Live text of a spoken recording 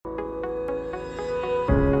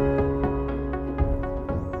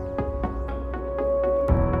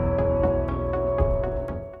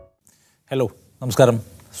Hello, നമസ്കാരം.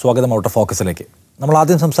 സ്വാഗതം out of ഫോക്കസിലേക്ക്. നമ്മൾ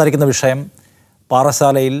ആദ്യം സംസാരിക്കുന്ന വിഷയം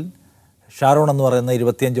പാറശാലയിൽ ഷാരോൺ എന്ന് പറയുന്ന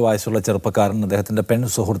 25 വയസ്സുള്ള ചെറുപ്പക്കാരൻ അദ്ദേഹത്തിൻ്റെ പെൺ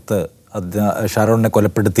സുഹൃത്ത് ഷാരോണിനെ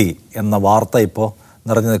കൊലപ്പെടുത്തി എന്ന വാർത്ത ഇപ്പോൾ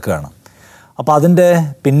നിറഞ്ഞു നിൽക്കുകയാണ്. അപ്പോൾ അതിൻ്റെ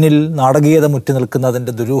പിന്നിൽ നാടകീയത മുറ്റി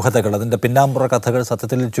നിൽക്കുന്നതിൻ്റെ ദുരൂഹതകൾ, അതിൻ്റെ പിന്നാമ്പുറ കഥകൾ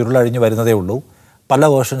സത്യത്തിൽ ചുരുളഴിഞ്ഞു വരുന്നതേ ഉള്ളൂ. പല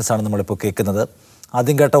വേർഷൻസാണ് നമ്മളിപ്പോൾ കേൾക്കുന്നത്.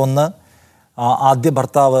 ആദ്യം കേട്ട ഒന്ന്, ആദ്യ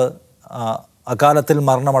ഭർത്താവ് അകാലത്തിൽ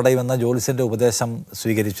മരണമടയുമെന്ന ജോലിസിൻ്റെ ഉപദേശം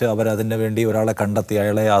സ്വീകരിച്ച് അവരതിന് വേണ്ടി ഒരാളെ കണ്ടെത്തി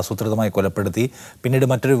അയാളെ ആസൂത്രിതമായി കൊലപ്പെടുത്തി പിന്നീട്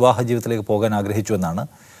മറ്റൊരു വിവാഹ ജീവിതത്തിലേക്ക് പോകാൻ ആഗ്രഹിച്ചു എന്നാണ്.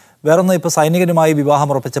 വേറൊന്ന്, ഇപ്പോൾ സൈനികനുമായി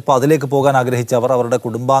വിവാഹം ഉറപ്പിച്ചപ്പോൾ അതിലേക്ക് പോകാൻ ആഗ്രഹിച്ചവർ അവരുടെ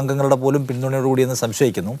കുടുംബാംഗങ്ങളുടെ പോലും പിന്തുണയോടുകൂടിയെന്ന്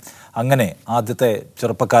സംശയിക്കുന്നു. അങ്ങനെ ആദ്യത്തെ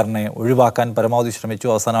ചെറുപ്പക്കാരനെ ഒഴിവാക്കാൻ പരമാവധി ശ്രമിച്ചു.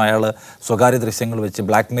 അവസാനം അയാൾ സ്വകാര്യ ദൃശ്യങ്ങൾ വെച്ച്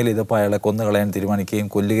ബ്ലാക്ക്മെയിൽ ചെയ്തപ്പോൾ അയാളെ കൊന്നുകളയാൻ തീരുമാനിക്കുകയും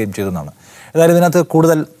കൊല്ലുകയും ചെയ്തെന്നാണ്. ഏതായാലും ഇതിനകത്ത്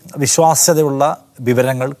കൂടുതൽ വിശ്വാസ്യതയുള്ള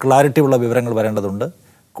വിവരങ്ങൾ, ക്ലാരിറ്റിയുള്ള വിവരങ്ങൾ വരേണ്ടതുണ്ട്.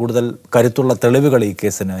 കൂടുതൽ കരുത്തുള്ള തെളിവുകൾ ഈ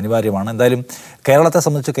കേസിന് അനിവാര്യമാണ്. എന്തായാലും കേരളത്തെ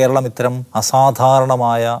സംബന്ധിച്ച് കേരളം ഇത്തരം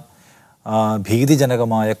അസാധാരണമായ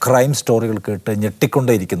ഭീതിജനകമായ ക്രൈം സ്റ്റോറികൾ കേട്ട്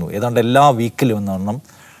ഞെട്ടിക്കൊണ്ടേയിരിക്കുന്നു. ഏതാണ്ട് എല്ലാ വീക്കിലും എന്നെണ്ണം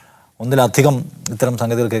ഒന്നിലധികം ഇത്തരം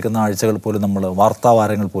സംഗതികൾ കേൾക്കുന്ന ആഴ്ചകൾ പോലും നമ്മൾ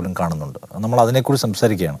വാർത്താവാരങ്ങൾ പോലും കാണുന്നുണ്ട്. നമ്മൾ അതിനെക്കുറിച്ച്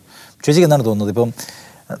സംസാരിക്കുകയാണ്. ചേച്ചിക്ക് എന്താണ് തോന്നുന്നത്? ഇപ്പം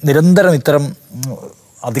നിരന്തരം ഇത്തരം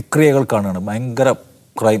അതിക്രിയകൾ കാണുകയാണ്, ഭയങ്കര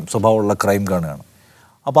ക്രൈം സ്വഭാവമുള്ള ക്രൈം കാണുകയാണ്.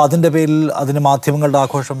 അപ്പോൾ അതിൻ്റെ പേരിൽ അതിന് മാധ്യമങ്ങളുടെ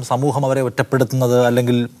ആഘോഷം, സമൂഹം അവരെ ഒറ്റപ്പെടുത്തുന്നത്,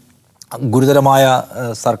 അല്ലെങ്കിൽ ഗുരുതരമായ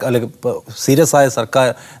അല്ലെങ്കിൽ സീരിയസ് ആയ സർക്കാർ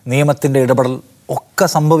നിയമത്തിൻ്റെ ഇടപെടൽ ഒക്കെ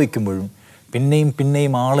സംഭവിക്കുമ്പോഴും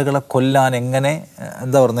പിന്നെയും ആളുകളെ കൊല്ലാൻ എങ്ങനെ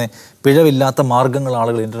പിഴവില്ലാത്ത മാർഗ്ഗങ്ങൾ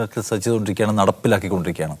ആളുകൾ ഇൻ്റർനെറ്റിൽ സെർച്ച് ചെയ്തുകൊണ്ടിരിക്കുകയാണ്,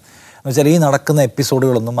 നടപ്പിലാക്കിക്കൊണ്ടിരിക്കുകയാണ്. എന്നുവെച്ചാൽ ഈ നടക്കുന്ന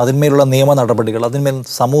എപ്പിസോഡുകളൊന്നും, അതിന്മേലുള്ള നിയമ നടപടികൾ, അതിന്മേൽ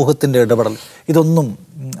സമൂഹത്തിൻ്റെ ഇടപെടൽ, ഇതൊന്നും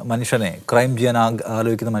മനുഷ്യനെ, ക്രൈം ചെയ്യാൻ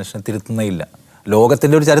ആലോചിക്കുന്ന മനുഷ്യനെ തിരുത്തുന്നേയില്ല.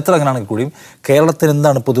 ലോകത്തിൻ്റെ ഒരു ചരിത്രം അങ്ങനെയാണെങ്കിൽ കൂടിയും കേരളത്തിന്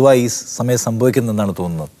എന്താണ് പൊതുവായി ഈ സമയം സംഭവിക്കുന്നതെന്നാണ്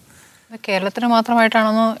തോന്നുന്നത്? കേരളത്തിന്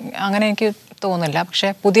മാത്രമായിട്ടാണെന്നോ അങ്ങനെ എനിക്ക് തോന്നുന്നില്ല. പക്ഷേ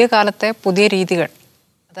പുതിയ കാലത്തെ പുതിയ രീതികൾ,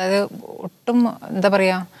 അതായത് ഒട്ടും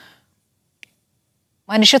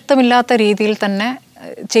മനുഷ്യത്വമില്ലാത്ത രീതിയിൽ തന്നെ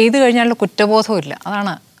ചെയ്തു കഴിഞ്ഞാലുള്ള കുറ്റബോധവും ഇല്ല.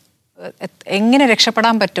 അതാണ് എങ്ങനെ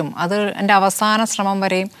രക്ഷപ്പെടാൻ പറ്റും, അത് എൻ്റെ അവസാന ശ്രമം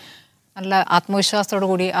വരെയും നല്ല ആത്മവിശ്വാസത്തോടു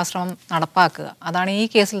കൂടി ആ ശ്രമം നടപ്പാക്കുക. അതാണ് ഈ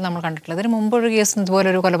കേസിൽ നമ്മൾ കണ്ടിട്ടുള്ളത്. ഇതിന് മുമ്പൊരു കേസ്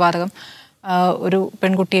ഇതുപോലൊരു കൊലപാതകം, ഒരു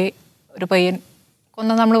പെൺകുട്ടിയെ ഒരു പയ്യൻ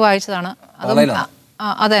കൊന്ന് നമ്മൾ വായിച്ചതാണ്.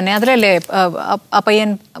 അത് തന്നെ, അതിലല്ലേ ആ പയ്യൻ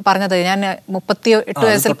പറഞ്ഞത്, ഞാൻ 38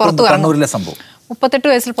 വയസ്സിൽ പുറത്തു ഇറങ്ങും, 38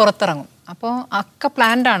 വയസ്സിൽ പുറത്തിറങ്ങും. അപ്പോൾ ഒക്കെ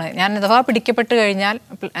പ്ലാൻഡാണ്. ഞാൻ അഥവാ പിടിക്കപ്പെട്ട് കഴിഞ്ഞാൽ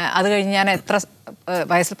അത് കഴിഞ്ഞ് ഞാൻ എത്ര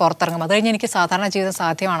വയസ്സിൽ പുറത്തിറങ്ങും, അത് കഴിഞ്ഞ് എനിക്ക് സാധാരണ ജീവിതം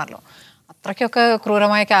സാധ്യമാണല്ലോ. അത്രയ്ക്കൊക്കെ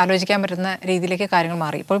ക്രൂരമായൊക്കെ ആലോചിക്കാൻ പറ്റുന്ന രീതിയിലേക്ക് കാര്യങ്ങൾ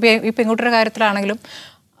മാറി. ഇപ്പോൾ ഈ പെൺകുട്ടിയുടെ കാര്യത്തിലാണെങ്കിലും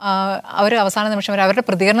അവർ അവസാന നിമിഷം വരെ അവരുടെ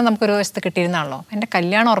പ്രതികരണം നമുക്കൊരു വശത്ത് കിട്ടിയിരുന്നാണല്ലോ. എൻ്റെ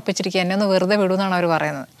കല്യാണം ഉറപ്പിച്ചിരിക്കുക, എന്നെ ഒന്ന് വെറുതെ വിടുമെന്നാണ് അവർ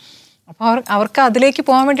പറയുന്നത്. അപ്പോൾ അവർക്ക് അതിലേക്ക്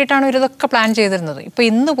പോകാൻ വേണ്ടിയിട്ടാണ് ഇവരിതൊക്കെ പ്ലാൻ ചെയ്തിരുന്നത്. ഇപ്പോൾ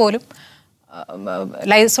ഇന്ന് പോലും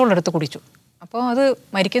ലൈസോൾ എടുത്ത് കുടിച്ചു. അപ്പോൾ അത്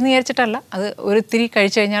മരിക്കുന്ന വിചാരിച്ചിട്ടല്ല, അത് ഒരിത്തിരി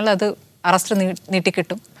കഴിച്ചു കഴിഞ്ഞാൽ അത് അറസ്റ്റ്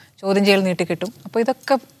നീട്ടിക്കിട്ടും, ചോദ്യം ചെയ്യൽ നീട്ടിക്കിട്ടും. അപ്പോൾ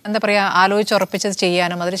ഇതൊക്കെ ആലോചിച്ചുറപ്പിച്ചത്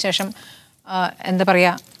ചെയ്യാനും അതിനുശേഷം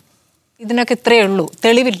ഇതിനൊക്കെ ഇത്രയേ ഉള്ളൂ,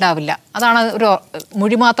 തെളിവില്ലാവില്ല. അതാണ് ഒരു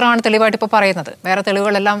മൊഴി മാത്രമാണ് തെളിവായിട്ട് ഇപ്പോൾ പറയുന്നത്. വേറെ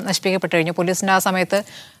തെളിവുകളെല്ലാം നശിപ്പിക്കപ്പെട്ടു കഴിഞ്ഞു. പോലീസിൻ്റെ ആ സമയത്ത്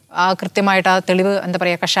കൃത്യമായിട്ട് ആ തെളിവ്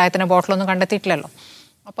കഷായത്തിൻ്റെ ബോട്ടിലൊന്നും കണ്ടെത്തിയിട്ടില്ലല്ലോ.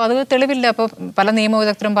 അപ്പോൾ അത് തെളിവില്ല. അപ്പോൾ പല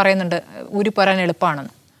നിയമവിദഗ്ധരും പറയുന്നുണ്ട് ഊരിപ്പോരാൻ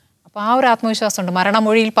എളുപ്പമാണെന്ന്. അപ്പോൾ ആ ഒരു ആത്മവിശ്വാസമുണ്ട്.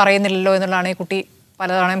 മരണമൊഴിയിൽ പറയുന്നില്ലല്ലോ എന്നുള്ളതാണ് ഈ കുട്ടി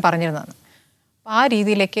പലതവണയും പറഞ്ഞിരുന്നത്. അപ്പോൾ ആ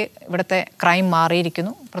രീതിയിലേക്ക് ഇവിടുത്തെ ക്രൈം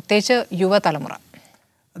മാറിയിരിക്കുന്നു, പ്രത്യേകിച്ച് യുവതലമുറ.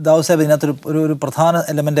 ദാവൂദ് സാഹിബ്, ഇതിനകത്തൊരു ഒരു പ്രധാന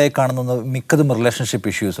എലമെൻ്റായി കാണുന്നത് മിക്കതും റിലേഷൻഷിപ്പ്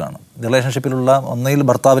ഇഷ്യൂസാണ്. റിലേഷൻഷിപ്പിലുള്ള ഒന്നുകിൽ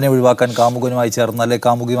ഭർത്താവിനെ ഒഴിവാക്കാൻ കാമുകനുമായി ചേർന്ന്, അല്ലെങ്കിൽ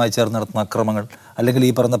കാമുകിയുമായി ചേർന്ന് നടത്തുന്ന അക്രമങ്ങൾ, അല്ലെങ്കിൽ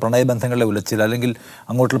ഈ പറഞ്ഞ പ്രണയബന്ധങ്ങളിലെ ഉലച്ചിൽ, അല്ലെങ്കിൽ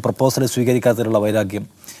അങ്ങോട്ടുള്ള പ്രപ്പോസൽ സ്വീകരിക്കാത്തതിലുള്ള വൈരാഗ്യം.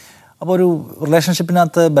 അപ്പോൾ ഒരു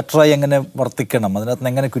റിലേഷൻഷിപ്പിനകത്ത് ബെറ്ററായി എങ്ങനെ വർത്തിക്കണം, അതിനകത്ത്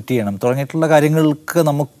എങ്ങനെ ക്വിറ്റ് ചെയ്യണം തുടങ്ങിയിട്ടുള്ള കാര്യങ്ങൾക്ക്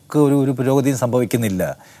നമുക്ക് ഒരു പുരോഗതിയും സംഭവിക്കുന്നില്ല.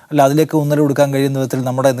 അല്ല, അതിലേക്ക് ഊന്നൽ കൊടുക്കാൻ കഴിയുന്ന വിധത്തിൽ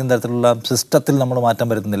നമ്മുടെ എന്തെങ്കിലും തരത്തിലുള്ള സിസ്റ്റത്തിൽ നമ്മൾ മാറ്റം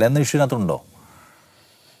വരുത്തുന്നില്ല എന്ന ഇഷ്യൂനകത്തുണ്ടോ?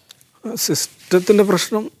 സിസ്റ്റത്തിൻ്റെ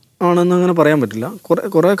പ്രശ്നം ആണെന്ന് അങ്ങനെ പറയാൻ പറ്റില്ല.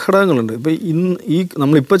 കുറേ ഘടകങ്ങളുണ്ട്. ഇപ്പോൾ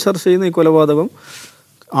നമ്മളിപ്പോൾ ചർച്ച ചെയ്യുന്ന ഈ കൊലപാതകം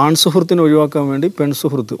ആൺസുഹൃത്തിനെ ഒഴിവാക്കാൻ വേണ്ടി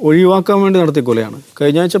പെൺസുഹൃത്ത് ഒഴിവാക്കാൻ വേണ്ടി നടത്തിയ കൊലയാണ്.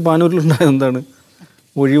 കഴിഞ്ഞ ആഴ്ച പാനൂരിലുണ്ടായത് എന്താണ്?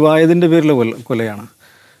 ഒഴിവായതിൻ്റെ പേരിലെ കൊലയാണ്.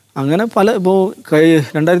 അങ്ങനെ ഇപ്പോൾ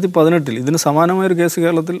 2018 ഇതിന് സമാനമായൊരു കേസ്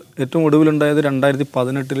കേരളത്തിൽ ഏറ്റവും ഒടുവിലുണ്ടായത്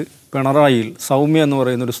 2018 പിണറായിയിൽ സൗമ്യ എന്ന്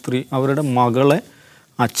പറയുന്നൊരു സ്ത്രീ അവരുടെ മകളെ,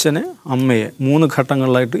 അച്ഛനെ, അമ്മയെ 3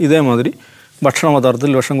 ഘട്ടങ്ങളിലായിട്ട് ഇതേമാതിരി ഭക്ഷണ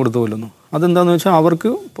പദാർത്ഥത്തിൽ വിഷം കൊടുത്തു കൊല്ലുന്നു. അതെന്താണെന്ന് വെച്ചാൽ അവർക്ക്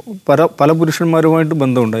പല പുരുഷന്മാരുമായിട്ട്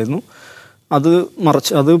ബന്ധമുണ്ടായിരുന്നു.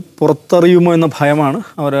 അത് പുറത്തറിയുമോ എന്ന ഭയമാണ്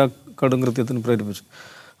അവരെ കടും കൃത്യത്തിന് പ്രേരിപ്പിച്ചത്.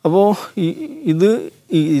 അപ്പോൾ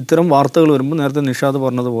ഇത്തരം വാർത്തകൾ വരുമ്പോൾ നേരത്തെ നിഷാദ്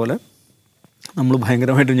പറഞ്ഞതുപോലെ നമ്മൾ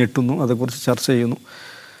ഭയങ്കരമായിട്ട് ഞെട്ടുന്നു, അതേക്കുറിച്ച് ചർച്ച ചെയ്യുന്നു.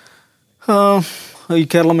 ഈ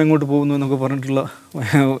കേരളം എങ്ങോട്ട് പോകുന്നു എന്നൊക്കെ പറഞ്ഞിട്ടുള്ള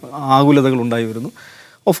ആകുലതകൾ ഉണ്ടായി വരുന്നു.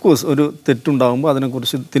 ഓഫ് കോഴ്സ് ഒരു തെറ്റുണ്ടാകുമ്പോൾ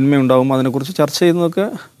അതിനെക്കുറിച്ച് തിന്മയുണ്ടാകുമ്പോൾ അതിനെക്കുറിച്ച് ചർച്ച ചെയ്യുന്നതൊക്കെ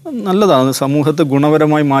നല്ലതാണ്, സമൂഹത്തെ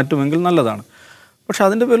ഗുണപരമായി മാറ്റുമെങ്കിൽ നല്ലതാണ്. പക്ഷെ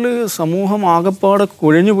അതിൻ്റെ പേരിൽ സമൂഹം ആകപ്പാടെ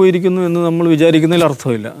കുഴഞ്ഞു പോയിരിക്കുന്നു എന്ന് നമ്മൾ വിചാരിക്കുന്നതിൽ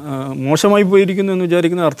അർത്ഥമില്ല, മോശമായി പോയിരിക്കുന്നു എന്ന്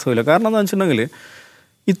വിചാരിക്കുന്നതിൽ അർത്ഥമില്ല. കാരണം എന്താണെന്ന് വെച്ചിട്ടുണ്ടെങ്കിൽ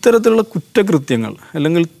ഇത്തരത്തിലുള്ള കുറ്റകൃത്യങ്ങൾ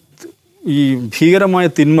അല്ലെങ്കിൽ ഈ ഭീകരമായ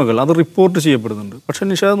തിന്മകൾ അത് റിപ്പോർട്ട് ചെയ്യപ്പെടുന്നുണ്ട്. പക്ഷേ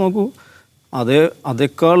നിഷാദ് നോക്കൂ,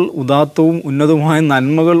 അതേക്കാൾ ഉദാത്തവും ഉന്നതവുമായ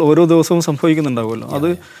നന്മകൾ ഓരോ ദിവസവും സംഭവിക്കുന്നുണ്ടാവുമല്ലോ.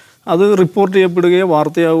 അത് റിപ്പോർട്ട് ചെയ്യപ്പെടുകയോ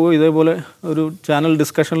വാർത്തയാവുകയോ ഇതേപോലെ ഒരു ചാനൽ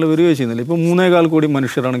ഡിസ്കഷനിൽ വരികയോ ചെയ്യുന്നില്ല. ഇപ്പോൾ 3.25 കോടി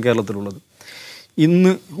മനുഷ്യരാണ് കേരളത്തിലുള്ളത്.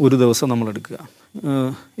 ഇന്ന് ഒരു ദിവസം നമ്മളെടുക്കുക,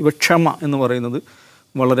 ഇപ്പോൾ ക്ഷമ എന്ന് പറയുന്നത്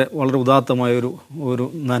വളരെ വളരെ ഉദാത്തമായ ഒരു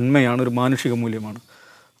നന്മയാണ്, ഒരു മാനുഷിക മൂല്യമാണ്.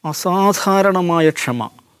 അസാധാരണമായ ക്ഷമ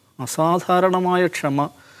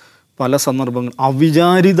പല സന്ദർഭങ്ങൾ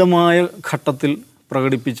അവിചാരിതമായ ഘട്ടത്തിൽ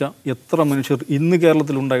പ്രകടിപ്പിച്ച എത്ര മനുഷ്യർ ഇന്ന്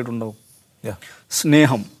കേരളത്തിൽ ഉണ്ടായിട്ടുണ്ടാവും.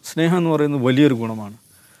 സ്നേഹം എന്ന് പറയുന്നത് വലിയൊരു ഗുണമാണ്.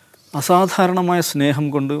 അസാധാരണമായ സ്നേഹം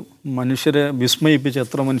കൊണ്ട് മനുഷ്യരെ വിസ്മയിപ്പിച്ച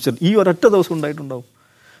എത്ര മനുഷ്യർ ഈ ഒരൊറ്റ ദിവസം ഉണ്ടായിട്ടുണ്ടാവും.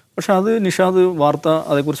 പക്ഷെ അത് നിഷാദ്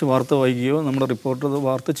അതേക്കുറിച്ച് വാർത്ത വായിക്കുകയോ നമ്മുടെ റിപ്പോർട്ടർ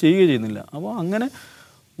വാർത്ത ചെയ്യുകയോ ചെയ്യുന്നില്ല. അപ്പോൾ അങ്ങനെ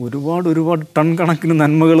ഒരുപാട് ടൺ കണക്കിന്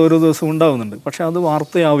നന്മകൾ ഓരോ ദിവസവും ഉണ്ടാകുന്നുണ്ട്. പക്ഷെ അത്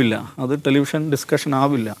വാർത്തയാവില്ല, അത് ടെലിവിഷൻ ഡിസ്കഷൻ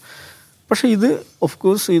ആവില്ല. പക്ഷേ ഇത് ഓഫ്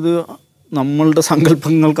കോഴ്സ് ഇത് നമ്മളുടെ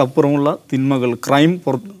സങ്കല്പങ്ങൾക്കപ്പുറമുള്ള തിന്മകൾ,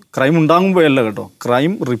 ക്രൈം ഉണ്ടാകുമ്പോഴല്ല കേട്ടോ,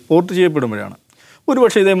 ക്രൈം റിപ്പോർട്ട് ചെയ്യപ്പെടുമ്പോഴാണ്.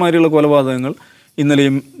 ഒരുപക്ഷെ ഇതേമാതിരിയുള്ള കൊലപാതകങ്ങൾ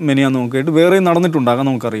ഇന്നലെയും മെനിയാന്ന് നോക്കിയിട്ട് വേറെയും നടന്നിട്ടുണ്ടാകാം,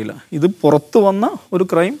 നമുക്കറിയില്ല. ഇത് പുറത്തു വന്ന ഒരു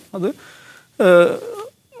ക്രൈം അത്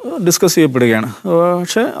ഡിസ്കസ് ചെയ്യപ്പെടുകയാണ്.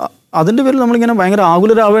 പക്ഷേ അതിൻ്റെ പേരിൽ നമ്മളിങ്ങനെ ഭയങ്കര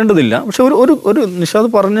ആകുലരാവേണ്ടതില്ല. പക്ഷെ ഒരു നിഷാദ്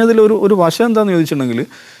പറഞ്ഞതിൽ ഒരു വശം എന്താണെന്ന് ചോദിച്ചിട്ടുണ്ടെങ്കിൽ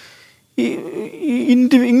ഈ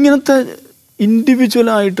ഇങ്ങനത്തെ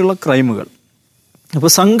ഇൻഡിവിജ്വലായിട്ടുള്ള ക്രൈമുകൾ,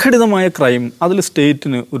 ഇപ്പോൾ സംഘടിതമായ ക്രൈം അതിൽ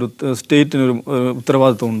സ്റ്റേറ്റിനൊരു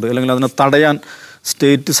ഉത്തരവാദിത്വമുണ്ട്, അല്ലെങ്കിൽ അതിനെ തടയാൻ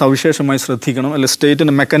സ്റ്റേറ്റ് സവിശേഷമായി ശ്രദ്ധിക്കണം, അല്ലെങ്കിൽ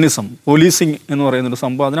സ്റ്റേറ്റിൻ്റെ മെക്കാനിസം പോലീസിങ് എന്ന് പറയുന്നൊരു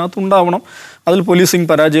സംഭവം അതിനകത്ത് ഉണ്ടാവണം. അതിൽ പോലീസിങ്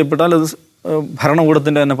പരാജയപ്പെട്ടാൽ അത്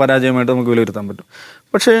ഭരണകൂടത്തിൻ്റെ തന്നെ പരാജയമായിട്ട് നമുക്ക് വിലയിരുത്താൻ പറ്റും.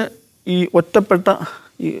 പക്ഷേ ഈ ഒറ്റപ്പെട്ട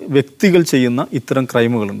ഈ വ്യക്തികൾ ചെയ്യുന്ന ഇത്തരം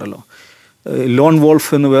ക്രൈമുകളുണ്ടല്ലോ, ലോൺ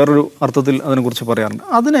വോൾഫ് എന്ന് വേറൊരു അർത്ഥത്തിൽ അതിനെക്കുറിച്ച് പറയാറുണ്ട്.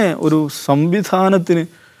 അതിനെ ഒരു സംവിധാനത്തിന്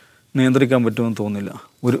നിയന്ത്രിക്കാൻ പറ്റുമെന്ന് തോന്നുന്നില്ല.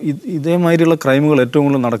 ഇതേമാതിരിയുള്ള ക്രൈമുകൾ ഏറ്റവും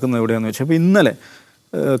കൂടുതൽ നടക്കുന്നത് എവിടെയാണെന്ന് വെച്ചാൽ, ഇപ്പോൾ ഇന്നലെ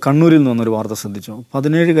കണ്ണൂരിൽ നിന്നൊരു വാർത്ത ശ്രദ്ധിച്ചു.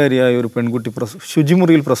 17-കാരിയായ ഒരു പെൺകുട്ടി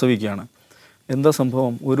ശുചിമുറിയിൽ പ്രസവിക്കുകയാണ്. എന്താ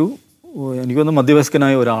സംഭവം? എനിക്കൊന്ന്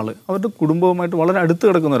മധ്യവയസ്കനായ ഒരാൾ അവരുടെ കുടുംബവുമായിട്ട് വളരെ അടുത്ത്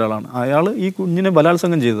കിടക്കുന്ന ഒരാളാണ്. അയാൾ ഈ കുഞ്ഞിനെ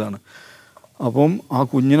ബലാത്സംഗം ചെയ്തതാണ്. അപ്പം ആ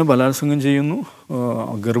കുഞ്ഞിനെ ബലാത്സംഗം ചെയ്യുന്നു,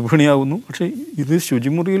 ഗർഭിണിയാവുന്നു. പക്ഷേ ഇത്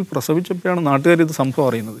ശുചിമുറിയിൽ പ്രസവിച്ചപ്പോഴാണ് നാട്ടുകാർ ഇത് സംഭവം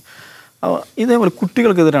അറിയുന്നത്. ഇതേപോലെ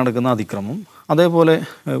കുട്ടികൾക്കെതിരെ നടക്കുന്ന അതിക്രമം, അതേപോലെ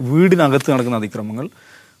വീടിനകത്ത് നടക്കുന്ന അതിക്രമങ്ങൾ,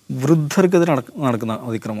 വൃദ്ധർക്കെതിരെ നടക്കുന്ന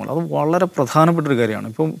അതിക്രമങ്ങൾ, അത് വളരെ പ്രധാനപ്പെട്ടൊരു കാര്യമാണ്.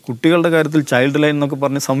 ഇപ്പം കുട്ടികളുടെ കാര്യത്തിൽ ചൈൽഡ് ലൈൻ എന്നൊക്കെ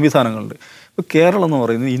പറഞ്ഞ സംവിധാനങ്ങളുണ്ട്. ഇപ്പോൾ കേരളം എന്ന്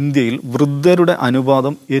പറയുന്നത് ഇന്ത്യയിൽ വൃദ്ധരുടെ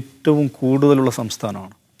അനുപാതം ഏറ്റവും കൂടുതലുള്ള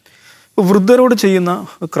സംസ്ഥാനമാണ്. ഇപ്പോൾ വൃദ്ധരോട് ചെയ്യുന്ന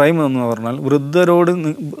ക്രൈം എന്ന് പറഞ്ഞാൽ, വൃദ്ധരോട്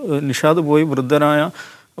നിഷാദ് പോയി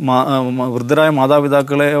വൃദ്ധരായ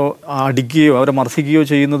മാതാപിതാക്കളെ അടിക്കുകയോ അവരെ മർദ്ദിക്കുകയോ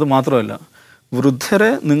ചെയ്യുന്നത് മാത്രമല്ല, വൃദ്ധരെ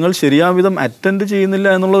നിങ്ങൾ ശരിയാവിധം അറ്റൻഡ് ചെയ്യുന്നില്ല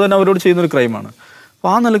എന്നുള്ളത് തന്നെ അവരോട് ചെയ്യുന്നൊരു ക്രൈമാണ്. അപ്പോൾ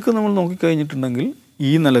ആ നിലക്ക് നമ്മൾ നോക്കിക്കഴിഞ്ഞിട്ടുണ്ടെങ്കിൽ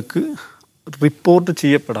ഈ നിലക്ക് റിപ്പോർട്ട്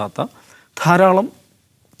ചെയ്യപ്പെടാത്ത ധാരാളം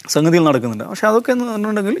സംഗതികൾ നടക്കുന്നുണ്ട്. പക്ഷെ അതൊക്കെ എന്ന്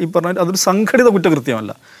പറഞ്ഞിട്ടുണ്ടെങ്കിൽ ഈ പറഞ്ഞ അതൊരു സംഘടിത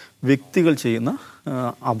കുറ്റകൃത്യമല്ല, വ്യക്തികൾ ചെയ്യുന്ന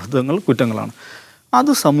അബദ്ധങ്ങൾ, കുറ്റങ്ങളാണ്.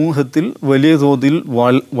 അത് സമൂഹത്തിൽ വലിയ തോതിൽ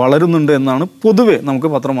വളരുന്നുണ്ട് എന്നാണ് പൊതുവെ നമുക്ക്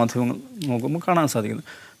പത്രമാധ്യമങ്ങൾ നോക്കുമ്പോൾ കാണാൻ സാധിക്കുന്നത്.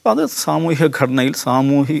 അപ്പോൾ അത് സാമൂഹിക ഘടനയിൽ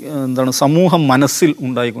സമൂഹ മനസ്സിൽ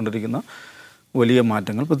ഉണ്ടായിക്കൊണ്ടിരിക്കുന്ന വലിയ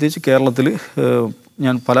മാറ്റങ്ങൾ. പ്രത്യേകിച്ച് കേരളത്തിൽ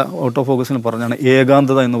ഞാൻ പല ഔട്ട് ഓഫ് ഫോക്കസിന് പറഞ്ഞാണ്,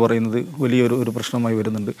 ഏകാന്തത എന്ന് പറയുന്നത് വലിയൊരു പ്രശ്നമായി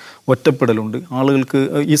വരുന്നുണ്ട്. ഒറ്റപ്പെടലുണ്ട് ആളുകൾക്ക്.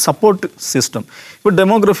 ഈ സപ്പോർട്ട് സിസ്റ്റം ഇപ്പോൾ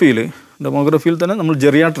ഡെമോഗ്രഫിയിൽ തന്നെ നമ്മൾ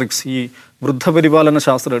ജെറിയാട്രിക്സ്, ഈ വൃദ്ധപരിപാലന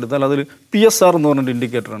ശാസ്ത്രം എടുത്താൽ അതിൽ PSR എന്ന് പറഞ്ഞൊരു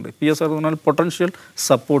ഇൻഡിക്കേറ്റർ ഉണ്ട്. PSR എന്ന് പറഞ്ഞാൽ പൊട്ടൻഷ്യൽ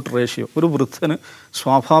സപ്പോർട്ട് റേഷ്യോ. ഒരു വൃദ്ധന്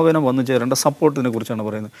സ്വാഭാവികം വന്നു ചേരേണ്ട സപ്പോർട്ടിനെ കുറിച്ചാണ്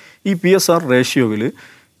പറയുന്നത്. ഈ PSR റേഷ്യോയിൽ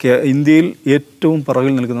ഇന്ത്യയിൽ ഏറ്റവും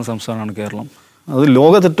പിറകിൽ നിൽക്കുന്ന സംസ്ഥാനമാണ് കേരളം. അത്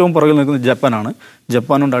ലോകത്ത് ഏറ്റവും പുറകിൽ നിൽക്കുന്നത് ജപ്പാനാണ്.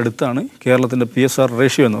 ജപ്പാനോട് അടുത്താണ് കേരളത്തിൻ്റെ PSR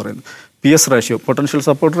റേഷ്യോ എന്ന് പറയുന്നത്. PS ratio, potential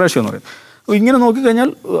support ratio എന്ന് പറയുന്നത്. അപ്പോൾ ഇങ്ങനെ നോക്കിക്കഴിഞ്ഞാൽ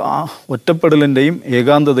ഒറ്റപ്പെടലിൻ്റെയും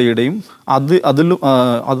ഏകാന്തതയുടെയും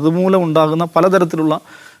അതുമൂലം ഉണ്ടാകുന്ന പലതരത്തിലുള്ള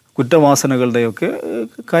കുറ്റവാസനകളുടെയൊക്കെ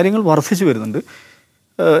കാര്യങ്ങൾ വർദ്ധിച്ചു വരുന്നുണ്ട്.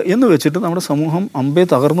 എന്ന് വെച്ചിട്ട് നമ്മുടെ സമൂഹം അമ്പേ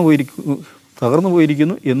തകർന്നു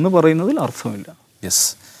പോയിരിക്കുന്നു എന്ന് പറയുന്നതിൽ അർത്ഥമില്ല. യെസ്,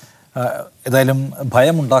 ഏതായാലും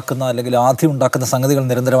ഭയമുണ്ടാക്കുന്ന അല്ലെങ്കിൽ ആദ്യം ഉണ്ടാക്കുന്ന സംഗതികൾ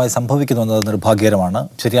നിരന്തരമായി സംഭവിക്കുന്നു എന്നത് നിർഭാഗ്യകരമാണ്.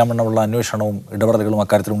 ശരിയാവണ്ണമുള്ള അന്വേഷണവും ഇടപെടലുകളും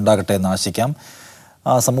അക്കാര്യത്തിൽ ഉണ്ടാകട്ടെ എന്ന് ആശിക്കാം.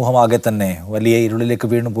 സമൂഹമാകെ തന്നെ വലിയ ഇരുളിലേക്ക്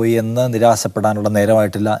വീണുപോയി എന്ന് നിരാശപ്പെടാനുള്ള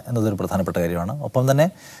നേരമായിട്ടില്ല എന്നതൊരു പ്രധാനപ്പെട്ട കാര്യമാണ്. ഒപ്പം തന്നെ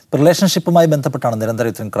റിലേഷൻഷിപ്പുമായി ബന്ധപ്പെട്ടാണ് നിരന്തരം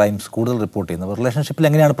ഇത്തരം ക്രൈംസ് കൂടുതൽ റിപ്പോർട്ട് ചെയ്യുന്നത്. റിലേഷൻഷിപ്പിൽ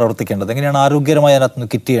എങ്ങനെയാണ് പ്രവർത്തിക്കേണ്ടത്, എങ്ങനെയാണ് ആരോഗ്യകരമായി അതിനകത്ത്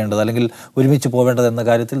നിന്ന് കിറ്റ് ചെയ്യേണ്ടത് അല്ലെങ്കിൽ ഒരുമിച്ച് പോവേണ്ടത് എന്ന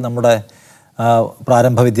കാര്യത്തിൽ നമ്മുടെ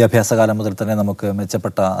പ്രാരംഭ വിദ്യാഭ്യാസ കാലം മുതൽ തന്നെ നമുക്ക്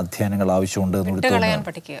മെച്ചപ്പെട്ട അധ്യയനങ്ങൾ ആവശ്യമുണ്ട് എന്ന്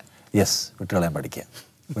യെസ്, വിട്ടുകളയാൻ പഠിക്കുക,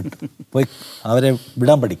 പോയി അവരെ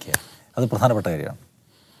വിടാൻ പഠിക്കുക, അത് പ്രധാനപ്പെട്ട കാര്യമാണ്.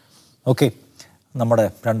 ഓക്കെ, നമ്മുടെ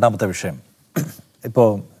രണ്ടാമത്തെ വിഷയം. ഇപ്പോൾ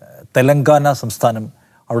തെലങ്കാന സംസ്ഥാനം,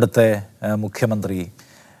 അവിടുത്തെ മുഖ്യമന്ത്രി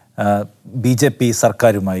BJP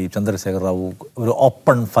സർക്കാരുമായി ചന്ദ്രശേഖർ റാവു ഒരു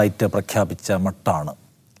ഓപ്പൺ ഫൈറ്റ് പ്രഖ്യാപിച്ച മട്ടാണ്.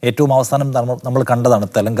 ഏറ്റവും അവസാനം നമ്മൾ കണ്ടതാണ്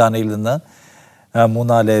തെലങ്കാനയിൽ നിന്ന്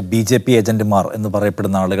 3-4 BJP ഏജന്റുമാർ എന്ന്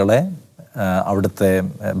പറയപ്പെടുന്ന ആളുകളെ അവിടുത്തെ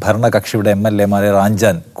ഭരണകക്ഷിയുടെ MLA-മാരെ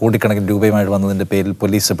റാഞ്ചാൻ കോടിക്കണക്കിന് രൂപയുമായിട്ട് വന്നതിൻ്റെ പേരിൽ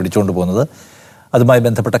പോലീസ് പിടിച്ചുകൊണ്ട് പോകുന്നത്. അതുമായി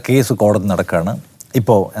ബന്ധപ്പെട്ട കേസ് കോടതി നടക്കുകയാണ്.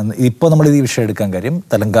 ഇപ്പോൾ നമ്മൾ ഈ വിഷയം എടുക്കാൻ കാര്യം,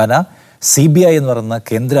 തെലങ്കാന CBI എന്ന് പറയുന്ന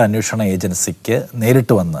കേന്ദ്ര അന്വേഷണ ഏജൻസിക്ക്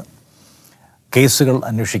നേരിട്ട് വന്ന് കേസുകൾ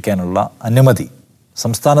അന്വേഷിക്കാനുള്ള അനുമതി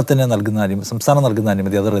സംസ്ഥാനം നൽകുന്ന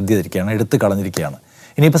അനുമതി അത് റദ്ദ് ചെയ്തിരിക്കുകയാണ്, എടുത്തു കളഞ്ഞിരിക്കുകയാണ്.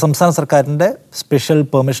 ഇനിയിപ്പോൾ സംസ്ഥാന സർക്കാരിൻ്റെ സ്പെഷ്യൽ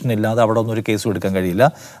പെർമിഷൻ ഇല്ലാതെ അവിടെ ഒന്നും ഒരു കേസും എടുക്കാൻ കഴിയില്ല.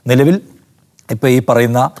 നിലവിൽ ഇപ്പോൾ ഈ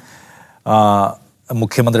പറയുന്ന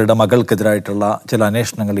മുഖ്യമന്ത്രിയുടെ മകൾക്കെതിരായിട്ടുള്ള ചില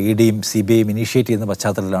അന്വേഷണങ്ങൾ EDയും CBIയും ഇനീഷ്യേറ്റ് ചെയ്യുന്ന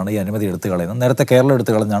പശ്ചാത്തലത്തിലാണ് ഈ അനുമതി എടുത്തു കളയുന്നത്. നേരത്തെ കേരളം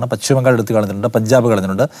എടുത്തു കളഞ്ഞാണ്, പശ്ചിമ ബംഗാൾ എടുത്തു കളഞ്ഞിട്ടുണ്ട്, പഞ്ചാബ്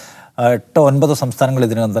കളഞ്ഞിട്ടുണ്ട്. 8-9 സംസ്ഥാനങ്ങൾ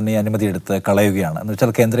ഇതിനകം തന്നെ ഈ അനുമതി എടുത്ത് കളയുകയാണ്. എന്ന്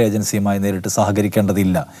വെച്ചാൽ കേന്ദ്ര ഏജൻസിയുമായി നേരിട്ട്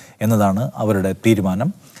സഹകരിക്കേണ്ടതില്ല എന്നതാണ് അവരുടെ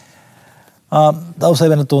തീരുമാനം.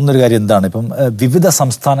 ദാവൂദ് തോന്നുന്നൊരു കാര്യം എന്താണ്, ഇപ്പം വിവിധ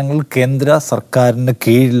സംസ്ഥാനങ്ങൾ കേന്ദ്ര സർക്കാരിന്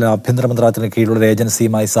കീഴിൽ, ആഭ്യന്തര മന്ത്രാലയത്തിന് കീഴിലുള്ള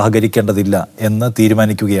ഏജൻസിയുമായി സഹകരിക്കേണ്ടതില്ല എന്ന്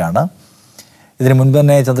തീരുമാനിക്കുകയാണ്. ഇതിനു മുൻപ്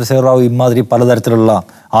തന്നെ ചന്ദ്രശേഖർ റാവു ഇമാതിരി പലതരത്തിലുള്ള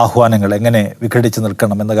ആഹ്വാനങ്ങൾ എങ്ങനെ വിഘടിച്ച്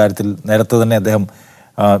നിൽക്കണം എന്ന കാര്യത്തിൽ നേരത്തെ തന്നെ അദ്ദേഹം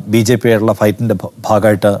BJP-യായിട്ടുള്ള ഫൈറ്റിൻ്റെ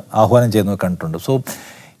ഭാഗമായിട്ട് ആഹ്വാനം ചെയ്യുന്നത് കണ്ടിട്ടുണ്ട്. സോ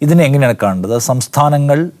ഇതിനെ എങ്ങനെയാണ് കാണേണ്ടത്?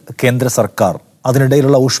 സംസ്ഥാനങ്ങൾ, കേന്ദ്ര സർക്കാർ,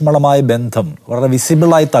 അതിനിടയിലുള്ള ഊഷ്മളമായ ബന്ധം വളരെ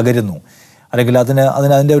വിസിബിളായി തകരുന്നു, അല്ലെങ്കിൽ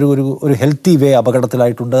അതിൻ്റെ ഒരു ഹെൽത്തി വേ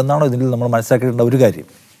അപകടത്തിലായിട്ടുണ്ട് എന്നാണോ ഇതിൽ നമ്മൾ മനസ്സിലാക്കേണ്ട ഒരു കാര്യം?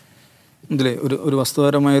 ഇതിലെ ഒരു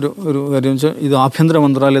വസ്തുപരമായൊരു കാര്യം വെച്ചാൽ, ഇത് ആഭ്യന്തര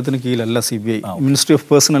മന്ത്രാലയത്തിന് കീഴിലല്ല CBI, മിനിസ്ട്രി ഓഫ്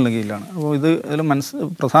പേഴ്സണലിന് കീഴിലാണ്. അപ്പോൾ ഇത്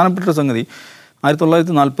പ്രധാനപ്പെട്ട ഒരു സംഗതി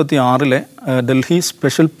 1946 Delhi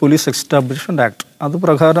special police establishment act,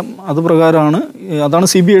 അതുപ്രകാരമാണ്, അതാണ്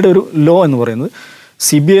CBIയുടെ ഒരു ലോ എന്ന് പറയുന്നത്.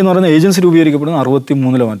 CBI എന്ന് പറയുന്ന ഏജൻസി രൂപീകരിക്കപ്പെടുന്നത്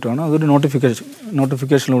 63 മറ്റുമാണ്. അതൊരു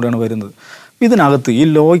നോട്ടിഫിക്കേഷനിലൂടെയാണ് വരുന്നത്. ഇതിനകത്ത്, ഈ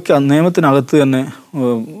നിയമത്തിനകത്ത് തന്നെ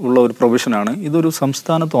ഉള്ള ഒരു പ്രൊവിഷനാണ്, ഇതൊരു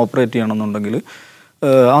സംസ്ഥാനത്ത് ഓപ്പറേറ്റ് ചെയ്യണമെന്നുണ്ടെങ്കിൽ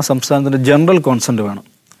ആ സംസ്ഥാനത്തിൻ്റെ ജനറൽ കോൺസെൻറ്റ് വേണം.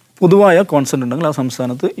 പൊതുവായ കോൺസെൻറ്റ് ഉണ്ടെങ്കിൽ ആ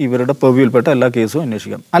സംസ്ഥാനത്ത് ഇവരുടെ പെർവ്യൂവിൽപ്പെട്ട എല്ലാ കേസും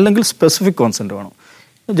അന്വേഷിക്കാം. അല്ലെങ്കിൽ സ്പെസിഫിക് കോൺസെൻറ്റ് വേണം.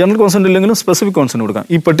 ജനറൽ കോൺസെൻറ്റ് ഇല്ലെങ്കിലും സ്പെസിഫിക് കോൺസെൻറ്റ് കൊടുക്കാം,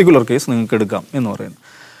 ഈ പെർട്ടിക്കുലർ കേസ് നിങ്ങൾക്ക് എടുക്കാം എന്ന് പറയുന്നത്.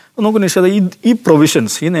 അപ്പോൾ നമുക്ക് നിഷാദ്, ഈ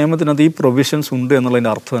പ്രൊവിഷൻസ്, ഈ നിയമത്തിനകത്ത് ഈ പ്രൊവിഷൻസ് ഉണ്ട്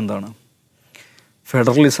എന്നുള്ളതിൻ്റെ അർത്ഥം എന്താണ്?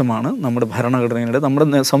 ഫെഡറലിസമാണ് നമ്മുടെ ഭരണഘടനയുടെ,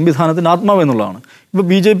 നമ്മുടെ സംവിധാനത്തിൻ്റെ ആത്മാവ് എന്നുള്ളതാണ്. ഇപ്പോൾ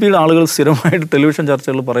BJP-യുടെ ആളുകൾ സ്ഥിരമായിട്ട് ടെലിവിഷൻ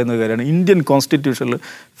ചർച്ചകളിൽ പറയുന്ന കാര്യമാണ്, ഇന്ത്യൻ കോൺസ്റ്റിറ്റ്യൂഷനിൽ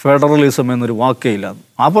ഫെഡറലിസം എന്നൊരു വാക്കേ ഇല്ല.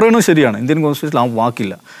 ആ പറയുന്നത് ശരിയാണ്, ഇന്ത്യൻ കോൺസ്റ്റിറ്റ്യൂഷനിൽ ആ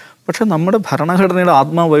വാക്കില്ല. പക്ഷേ നമ്മുടെ ഭരണഘടനയുടെ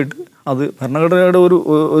ആത്മാവായിട്ട്, അത് ഭരണഘടനയുടെ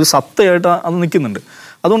ഒരു സത്തയായിട്ട് അത് നിൽക്കുന്നുണ്ട്.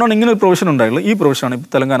 അതുകൊണ്ടാണ് ഇങ്ങനെ ഒരു പ്രൊവിഷൻ ഉണ്ടായിട്ടുള്ളത്. ഈ പ്രൊവിഷനാണ് ഇപ്പോൾ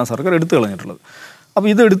തെലങ്കാന സർക്കാർ എടുത്തു കളഞ്ഞിട്ടുള്ളത്. അപ്പോൾ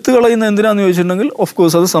ഇത് എടുത്തു കളയുന്നത് എന്തിനാണെന്ന് ചോദിച്ചിട്ടുണ്ടെങ്കിൽ, ഓഫ്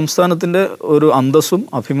കോഴ്സ് അത് സംസ്ഥാനത്തിൻ്റെ ഒരു അന്തസ്സും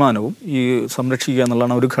അഭിമാനവും ഈ സംരക്ഷിക്കുക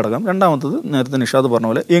എന്നുള്ളതാണ് ഒരു ഘടകം. രണ്ടാമത്തത്, നേരത്തെ നിഷാദ് പറഞ്ഞ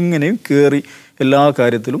പോലെ, എങ്ങനെയും കയറി എല്ലാ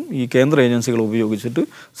കാര്യത്തിലും ഈ കേന്ദ്ര ഏജൻസികൾ ഉപയോഗിച്ചിട്ട്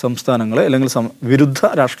സംസ്ഥാനങ്ങളെ, അല്ലെങ്കിൽ വിരുദ്ധ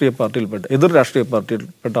രാഷ്ട്രീയ പാർട്ടിയിൽപ്പെട്ട, എതിർ രാഷ്ട്രീയ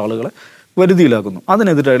പാർട്ടിയിൽപ്പെട്ട ആളുകളെ വരുതിയിലാക്കുന്നു.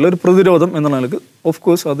 അതിനെതിരായുള്ള ഒരു പ്രതിരോധം എന്ന നിലക്ക് ഓഫ്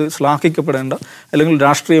കോഴ്സ് അത് ശ്ലാഘിക്കപ്പെടേണ്ട, അല്ലെങ്കിൽ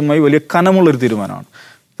രാഷ്ട്രീയമായി വലിയ കനമുള്ളൊരു തീരുമാനമാണ്.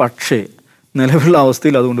 പക്ഷേ നിലവിലുള്ള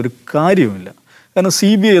അവസ്ഥയിൽ അതുകൊണ്ടൊരു കാര്യവുമില്ല. കാരണം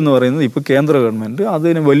CBI എന്ന് പറയുന്നത് ഇപ്പോൾ കേന്ദ്ര ഗവൺമെൻറ്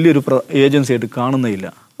അതിന് വലിയൊരു ഏജൻസിയായിട്ട് കാണുന്നേയില്ല.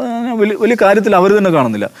 വലിയ കാര്യത്തിൽ അവർ തന്നെ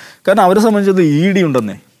കാണുന്നില്ല. കാരണം അവരെ സംബന്ധിച്ചത് ED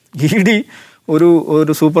ഉണ്ടെന്നേ. ED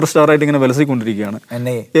ഒരു സൂപ്പർ സ്റ്റാറായിട്ട് ഇങ്ങനെ വിലസിക്കൊണ്ടിരിക്കുകയാണ്.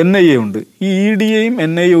 NIA ഉണ്ട്. ഈ EDയെയും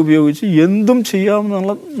NIA ഉപയോഗിച്ച് എന്തും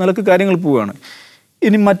ചെയ്യാമെന്നുള്ള നിലക്ക് കാര്യങ്ങൾ പോവുകയാണ്.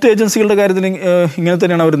 ഇനി മറ്റ് ഏജൻസികളുടെ കാര്യത്തിൽ ഇങ്ങനെ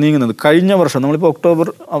തന്നെയാണ് അവർ നീങ്ങുന്നത്. കഴിഞ്ഞ വർഷം, നമ്മളിപ്പോൾ ഒക്ടോബർ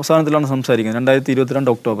അവസാനത്തിലാണ് സംസാരിക്കുന്നത്,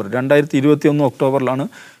 2022 ഒക്ടോബർ, 2021 ഒക്ടോബറിലാണ്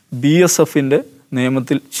BSFൻ്റെ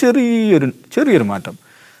നിയമത്തിൽ ചെറിയൊരു മാറ്റം.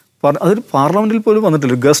 അതൊരു പാർലമെൻറ്റിൽ പോലും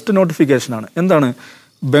വന്നിട്ടില്ല. ഗസ്റ്റ് നോട്ടിഫിക്കേഷനാണ്. എന്താണ്?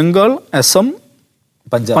 ബംഗാൾ, അസം,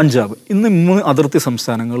 പഞ്ചാബ്, ഇന്ന് 3 അതിർത്തി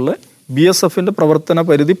സംസ്ഥാനങ്ങളിൽ BSFൻ്റെ പ്രവർത്തന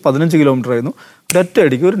പരിധി 15 കിലോമീറ്റർ ആയിരുന്നു.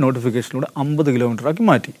 ഒരൊറ്റയടിക്ക് ഒരു നോട്ടിഫിക്കേഷനിലൂടെ 50 കിലോമീറ്ററാക്കി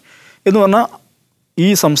മാറ്റി. എന്ന് പറഞ്ഞാൽ ഈ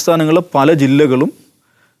സംസ്ഥാനങ്ങളിലെ പല ജില്ലകളും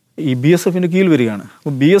ഈ BSFൻ്റെ കീഴിൽ വരികയാണ്.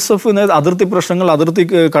 അപ്പോൾ BSF അതിർത്തി പ്രശ്നങ്ങൾ, അതിർത്തി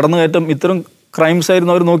കടന്നുകയറ്റം, ഇത്തരം ക്രൈംസ്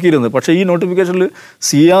ആയിരുന്നു അവർ നോക്കിയിരുന്നത്. പക്ഷേ ഈ നോട്ടിഫിക്കേഷനിൽ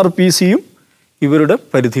CRPCയും ഇവരുടെ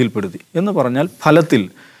പരിധിയിൽപ്പെടുത്തി. എന്ന് പറഞ്ഞാൽ ഫലത്തിൽ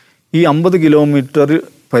ഈ 50 കിലോമീറ്റർ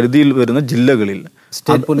പരിധിയിൽ വരുന്ന ജില്ലകളിൽ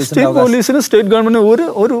സ്റ്റേറ്റ് പോലീസിന്, സ്റ്റേറ്റ് ഗവൺമെൻറ്റിന്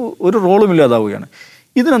ഒരു റോളും ഇല്ലാതാവുകയാണ്.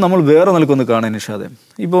 ഇതിനെ നമ്മൾ വേറെ നിലക്കൊന്ന് കാണാൻ നിഷാദെ.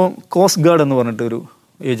 ഇപ്പോൾ കോസ്റ്റ് ഗാർഡ് എന്ന് പറഞ്ഞിട്ട് ഒരു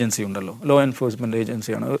ഏജൻസി ഉണ്ടല്ലോ, ലോ എൻഫോഴ്സ്മെൻറ്റ്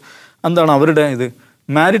ഏജൻസിയാണ്. എന്താണ് അവരുടെ ഇത്?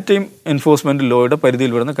 മാരിടൈം എൻഫോഴ്സ്മെൻറ്റ് ലോയുടെ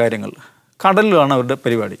പരിധിയിൽ വരുന്ന കാര്യങ്ങൾ, കടലിലാണ് അവരുടെ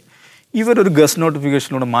പരിപാടി. ഇവരൊരു ഗസ്റ്റ്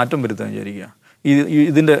നോട്ടിഫിക്കേഷനിലൂടെ മാറ്റം വരുത്താൻ വിചാരിക്കുക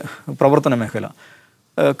ഇതിൻ്റെ പ്രവർത്തന മേഖല.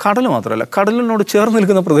 കടൽ മാത്രമല്ല, കടലിനോട് ചേർന്ന്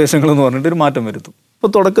നിൽക്കുന്ന പ്രദേശങ്ങളെന്ന് പറഞ്ഞിട്ട് ഒരു മാറ്റം വരുത്തും. ഇപ്പോൾ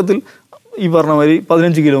തുടക്കത്തിൽ ഈ പറഞ്ഞ മാതിരി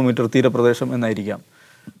 15 കിലോമീറ്റർ തീരപ്രദേശം എന്നായിരിക്കാം.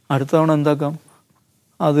 അടുത്ത തവണ എന്താക്കാം,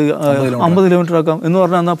 അത് 50 കിലോമീറ്റർ ആക്കാം എന്ന്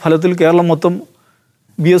പറഞ്ഞാൽ എന്നാൽ ഫലത്തിൽ കേരളം മൊത്തം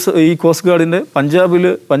ഈ കോസ്റ്റ് ഗാർഡിൻ്റെ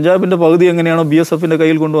പഞ്ചാബിൻ്റെ പകുതി എങ്ങനെയാണോ BSFൻ്റെ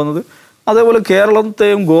കയ്യിൽ കൊണ്ടുവന്നത്, അതേപോലെ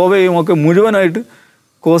കേരളത്തെയും ഗോവയെയും ഒക്കെ മുഴുവനായിട്ട്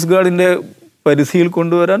കോസ്റ്റ് ഗാർഡിൻ്റെ പരിധിയിൽ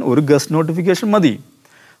കൊണ്ടുവരാൻ ഒരു ഗസ്റ്റ് നോട്ടിഫിക്കേഷൻ മതി.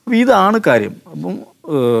 അപ്പോൾ ഇതാണ് കാര്യം. അപ്പം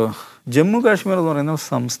ജമ്മു കാശ്മീർ എന്ന് പറയുന്ന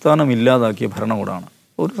സംസ്ഥാനം ഇല്ലാതാക്കിയ ഭരണകൂടമാണ്.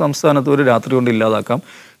 ഒരു സംസ്ഥാനത്ത് ഒരു രാത്രി കൊണ്ട് ഇല്ലാതാക്കാം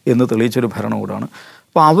എന്ന് തെളിയിച്ചൊരു ഭരണകൂടമാണ്.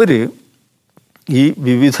 അപ്പോൾ അവർ ഈ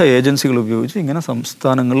വിവിധ ഏജൻസികൾ ഉപയോഗിച്ച് ഇങ്ങനെ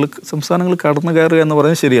സംസ്ഥാനങ്ങൾ കടന്നു കയറുക എന്ന്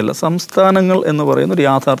പറയുന്നത് ശരിയല്ല. സംസ്ഥാനങ്ങൾ എന്ന് പറയുന്ന ഒരു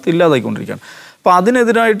യാഥാർത്ഥ്യം ഇല്ലാതായിക്കൊണ്ടിരിക്കുകയാണ്. അപ്പോൾ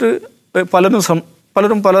അതിനെതിരായിട്ട്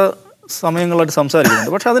പലരും പല സമയങ്ങളായിട്ട്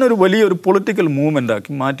സംസാരിക്കുന്നുണ്ട്. പക്ഷേ അതിനൊരു വലിയൊരു പൊളിറ്റിക്കൽ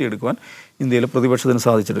മൂവ്മെൻ്റാക്കി മാറ്റിയെടുക്കുവാൻ ഇന്ത്യയിലെ പ്രതിപക്ഷത്തിന്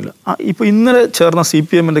സാധിച്ചിട്ടില്ല. ഇപ്പോൾ ഇന്നലെ ചേർന്ന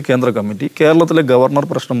CPMൻ്റെ കേന്ദ്ര കമ്മിറ്റി കേരളത്തിലെ ഗവർണർ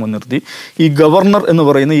പ്രശ്നം മുൻനിർത്തി ഈ ഗവർണർ എന്ന്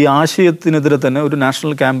പറയുന്ന ഈ ആശയത്തിനെതിരെ തന്നെ ഒരു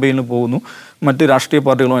നാഷണൽ ക്യാമ്പയിനിൽ പോകുന്നു, മറ്റ് രാഷ്ട്രീയ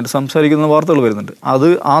പാർട്ടികളുമായിട്ട് സംസാരിക്കുന്ന വാർത്തകൾ വരുന്നുണ്ട്. അത്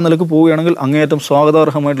ആ നിലക്ക് പോവുകയാണെങ്കിൽ അങ്ങേയറ്റം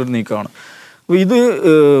സ്വാഗതാർഹമായിട്ടൊരു നീക്കമാണ്. അപ്പോൾ ഇത്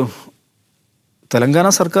തെലങ്കാന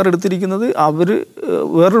സർക്കാർ എടുത്തിരിക്കുന്നത് അവർ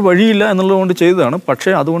വേറൊരു വഴിയില്ല എന്നുള്ളതുകൊണ്ട് ചെയ്തതാണ്.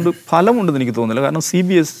 പക്ഷേ അതുകൊണ്ട് ഫലമുണ്ടെന്ന് എനിക്ക് തോന്നുന്നില്ല. കാരണം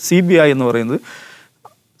CBI എന്ന് പറയുന്നത്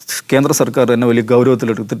കേന്ദ്ര സർക്കാർ തന്നെ വലിയ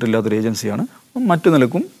ഗൗരവത്തിലെടുത്തിട്ടില്ലാത്തൊരു ഏജൻസിയാണ്. മറ്റു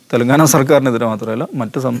നിലക്കും തെലങ്കാന സർക്കാരിനെതിരെ മാത്രമല്ല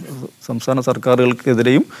മറ്റ് സംസ്ഥാന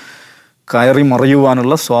സർക്കാരുകൾക്കെതിരെയും കയറി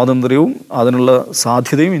മറയുവാനുള്ള സ്വാതന്ത്ര്യവും അതിനുള്ള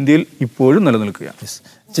സാധ്യതയും ഇന്ത്യയിൽ ഇപ്പോഴും നിലനിൽക്കുകയാണ്.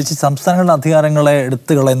 ചേച്ചി, സംസ്ഥാനങ്ങളുടെ അധികാരങ്ങളെ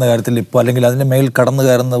എടുത്തു കളയുന്ന കാര്യത്തിൽ ഇപ്പോൾ അല്ലെങ്കിൽ അതിൻ്റെ മേൽ കടന്നു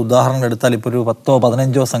കയറുന്ന ഉദാഹരണങ്ങൾ എടുത്താൽ ഇപ്പോൾ ഒരു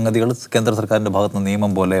 10-15 സംഗതികൾ കേന്ദ്ര സർക്കാരിൻ്റെ ഭാഗത്ത് നിന്ന്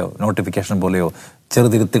നിയമം പോലെയോ നോട്ടിഫിക്കേഷൻ പോലെയോ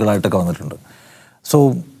ചെറുതിരുത്തുകളായിട്ടൊക്കെ വന്നിട്ടുണ്ട്. സോ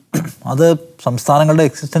അത് സംസ്ഥാനങ്ങളുടെ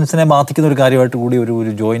എക്സിസ്റ്റൻസിനെ ബാധിക്കുന്ന ഒരു കാര്യമായിട്ട് കൂടി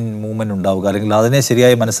ഒരു ജോയിൻറ്റ് മൂവ്മെൻറ്റ് ഉണ്ടാവുക, അല്ലെങ്കിൽ അതിനെ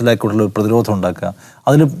ശരിയായി മനസ്സിലാക്കിയിട്ടുള്ള ഒരു പ്രതിരോധം ഉണ്ടാക്കുക,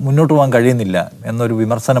 അതിൽ മുന്നോട്ട് പോകാൻ കഴിയുന്നില്ല എന്നൊരു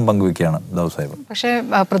വിമർശനം പങ്കുവയ്ക്കുകയാണ് ദാവൂദ് സാഹിബ്. പക്ഷേ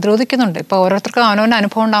പ്രതിരോധിക്കുന്നുണ്ട്. ഇപ്പോൾ ഓരോരുത്തർക്കും അവനവൻ്റെ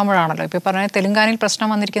അനുഭവം ഉണ്ടാകുമ്പോഴാണല്ലോ. ഇപ്പോൾ പറഞ്ഞ തെലുങ്കാനയിൽ പ്രശ്നം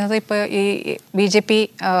വന്നിരിക്കുന്നത് ഇപ്പോൾ ഈ BJP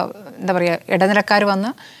എന്താ പറയുക ഇടനിലക്കാർ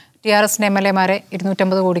വന്ന് TRSൻ്റെ MLA-മാരെ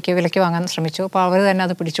 250 കോടിക്ക് വിലയ്ക്ക് വാങ്ങാൻ ശ്രമിച്ചു. അപ്പോൾ അവർ തന്നെ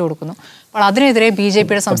അത് പിടിച്ചു കൊടുക്കുന്നു. അപ്പോൾ അതിനെതിരെ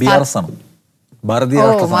BJPയുടെ സംസ്ഥാന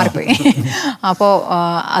മാറിപ്പോയി. അപ്പോൾ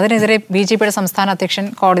അതിനെതിരെ BJPയുടെ സംസ്ഥാന അധ്യക്ഷൻ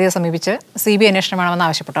കോടതിയെ സമീപിച്ച് CBI അന്വേഷണം വേണമെന്ന്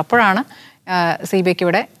ആവശ്യപ്പെട്ടു. അപ്പോഴാണ് CBIക്ക്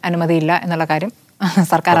ഇവിടെ അനുമതിയില്ല എന്നുള്ള കാര്യം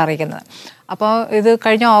സർക്കാർ അറിയിക്കുന്നത്. അപ്പോൾ ഇത്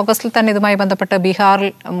കഴിഞ്ഞ ഓഗസ്റ്റിൽ തന്നെ ഇതുമായി ബന്ധപ്പെട്ട്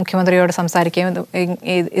ബീഹാറിൽ മുഖ്യമന്ത്രിയോട് സംസാരിക്കുകയും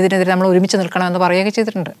ഇതിനെതിരെ നമ്മൾ ഒരുമിച്ച് നിൽക്കണമെന്ന് പറയുകയൊക്കെ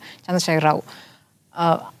ചെയ്തിട്ടുണ്ട് ചന്ദ്രശേഖർ റാവു.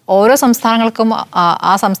 ഓരോ സംസ്ഥാനങ്ങൾക്കും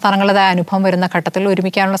ആ സംസ്ഥാനങ്ങളുടേതായ അനുഭവം വരുന്ന ഘട്ടത്തിൽ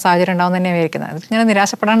ഒരുമിക്കാനുള്ള സാഹചര്യം ഉണ്ടാവും തന്നെ വിചാരിക്കുന്നത്. അതിങ്ങനെ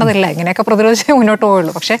നിരാശപ്പെടേണ്ടതില്ല. ഇങ്ങനെയൊക്കെ പ്രതിരോധിച്ചേ മുന്നോട്ട്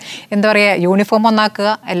പോവുള്ളൂ. പക്ഷേ എന്താ പറയുക, യൂണിഫോം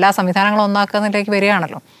ഒന്നാക്കുക, എല്ലാ സംവിധാനങ്ങളും ഒന്നാക്കുക എന്നതിലേക്ക്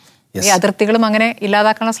വരികയാണല്ലോ. ഈ അതിർത്തികളും അങ്ങനെ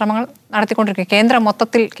ഇല്ലാതാക്കാനുള്ള ശ്രമങ്ങൾ നടത്തിക്കൊണ്ടിരിക്കും.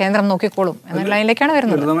 കേന്ദ്രം നോക്കിക്കോളും എന്ന ലൈനിലേക്കാണ്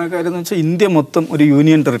വരുന്നത്. ലളിതമായ കാര്യം എന്ന് വെച്ചാൽ ഇന്ത്യ മൊത്തം ഒരു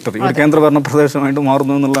യൂണിയൻ ടെറിട്ടറി, ഒരു കേന്ദ്രഭരണ പ്രദേശമായിട്ട്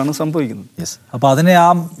മാറുന്നു എന്നുള്ളതാണ് സംഭവിക്കുന്നത്. യെസ്. അപ്പോൾ അതിനെ ആ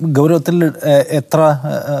ഗൗരവത്തിൽ എത്ര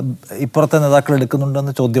ഇപ്പുറത്തെ നേതാക്കൾ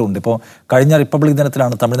എടുക്കുന്നുണ്ടെന്ന് ചോദ്യമുണ്ട്. ഇപ്പോൾ കഴിഞ്ഞ റിപ്പബ്ലിക്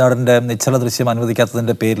ദിനത്തിലാണ് തമിഴ്നാടിൻ്റെ നിശ്ചല ദൃശ്യം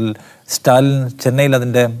അനുവദിക്കാത്തതിൻ്റെ പേരിൽ സ്റ്റാലിൻ ചെന്നൈയിൽ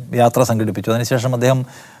അതിൻ്റെ യാത്ര സംഘടിപ്പിച്ചു. അതിനുശേഷം അദ്ദേഹം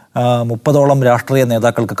 30ഓളം രാഷ്ട്രീയ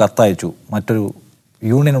നേതാക്കൾക്ക് കത്തയച്ചു, മറ്റൊരു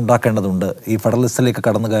യൂണിയൻ ഉണ്ടാക്കേണ്ടതുണ്ട്, ഈ ഫെഡറലിസത്തിലേക്ക്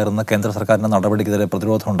കടന്നു കയറുന്ന കേന്ദ്ര സർക്കാരിൻ്റെ നടപടിക്കെതിരെ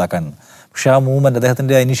പ്രതിരോധം ഉണ്ടാക്കാൻ. പക്ഷേ ആ മൂവ്മെൻറ്റ്,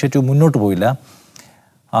 അദ്ദേഹത്തിൻ്റെ ഇനിഷ്യേറ്റീവ് മുന്നോട്ട് പോയില്ല.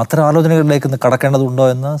 അത്തരം ആലോചനകളിലേക്ക് കടക്കേണ്ടതുണ്ടോ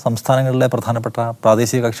എന്ന് സംസ്ഥാനങ്ങളിലെ പ്രധാനപ്പെട്ട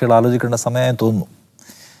പ്രാദേശിക കക്ഷികൾ ആലോചിക്കേണ്ട സമയമായി തോന്നുന്നു.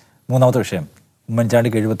 മൂന്നാമത്തെ വിഷയം,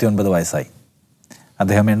 ഉമ്മൻചാണ്ടിക്ക് 79 വയസ്സായി.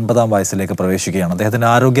 അദ്ദേഹം 80-ാം വയസ്സിലേക്ക് പ്രവേശിക്കുകയാണ്. അദ്ദേഹത്തിൻ്റെ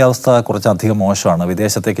ആരോഗ്യാവസ്ഥ കുറച്ചധികം മോശമാണ്.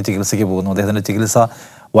 വിദേശത്തേക്ക് ചികിത്സയ്ക്ക് പോകുന്നു. അദ്ദേഹത്തിൻ്റെ ചികിത്സ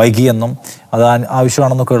വൈകിയെന്നും അത്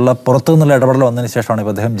ആവശ്യമാണെന്നൊക്കെയുള്ള പുറത്തുനിന്നുള്ള ഇടപെടൽ വന്നതിന് ശേഷമാണ്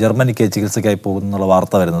ഇപ്പോൾ അദ്ദേഹം ജർമ്മനിക്ക് ചികിത്സയ്ക്കായി പോകുന്നുള്ള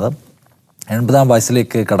വാർത്ത വരുന്നത്. 80-ാം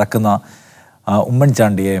വയസ്സിലേക്ക് കടക്കുന്ന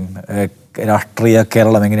ഉമ്മൻചാണ്ടിയെ രാഷ്ട്രീയ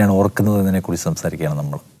കേരളം എങ്ങനെയാണ് ഓർക്കുന്നത് എന്നതിനെക്കുറിച്ച് സംസാരിക്കുകയാണ്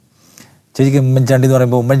നമ്മൾ. ശരിക്കും ഉമ്മൻചാണ്ടി എന്ന്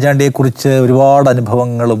പറയുമ്പോൾ ഉമ്മൻചാണ്ടിയെക്കുറിച്ച് ഒരുപാട്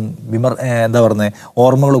അനുഭവങ്ങളും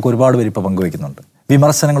ഓർമ്മകളൊക്കെ ഒരുപാട് പേര് ഇപ്പോൾ പങ്കുവയ്ക്കുന്നുണ്ട്.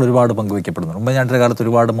 വിമർശനങ്ങൾ ഒരുപാട് പങ്കുവയ്ക്കപ്പെടുന്നുണ്ട്. ഉമ്മൻചാണ്ടിയുടെ കാലത്ത്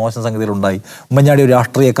ഒരുപാട് മോശം സംഗതികളുണ്ടായി. ഉമ്മൻചാണ്ടി ഒരു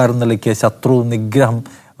രാഷ്ട്രീയക്കാരൻ നിലയ്ക്ക് ശത്രു നിഗ്രഹം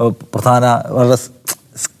വളരെ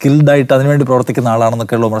സ്കിൽഡായിട്ട് അതിനുവേണ്ടി പ്രവർത്തിക്കുന്ന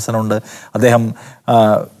ആളാണെന്നൊക്കെയുള്ള വിമർശനമുണ്ട്. അദ്ദേഹം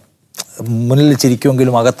മുന്നിൽ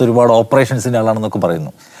ചിരിക്കുമെങ്കിലും അകത്ത് ഒരുപാട് ഓപ്പറേഷൻസിൻ്റെ ആളാണെന്നൊക്കെ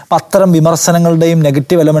പറയുന്നു. അപ്പം അത്തരം വിമർശനങ്ങളുടെയും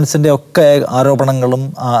നെഗറ്റീവ് എലമെൻസിൻ്റെ ഒക്കെ ആരോപണങ്ങളും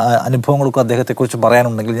അനുഭവങ്ങളൊക്കെ അദ്ദേഹത്തെക്കുറിച്ച്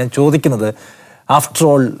പറയാനുണ്ടെങ്കിൽ ഞാൻ ചോദിക്കുന്നത്, ആഫ്റ്റർ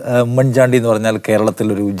ഓൾ ഉമ്മൻചാണ്ടി എന്ന് പറഞ്ഞാൽ കേരളത്തിൽ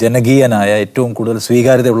ഒരു ജനകീയനായ ഏറ്റവും കൂടുതൽ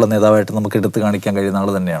സ്വീകാര്യതയുള്ള നേതാവായിട്ട് നമുക്ക് എടുത്തു കാണിക്കാൻ കഴിയുന്ന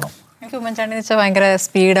ആൾ തന്നെയാണോ? എനിക്ക് ഉമ്മൻചാണ്ടി എന്ന് വെച്ചാൽ ഭയങ്കര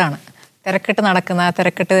സ്പീഡാണ്. തിരക്കിട്ട് നടക്കുന്ന,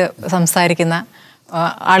 തിരക്കിട്ട് സംസാരിക്കുന്ന,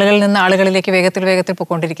 ആളുകളിൽ നിന്ന് ആളുകളിലേക്ക് വേഗത്തിൽ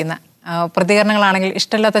പോയിക്കൊണ്ടിരിക്കുന്ന, പ്രതികരണങ്ങളാണെങ്കിൽ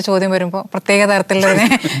ഇഷ്ടമില്ലാത്ത ചോദ്യം വരുമ്പോൾ പ്രത്യേക തരത്തിൽ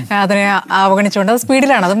അതിനെ അവഗണിച്ചുകൊണ്ട് അത്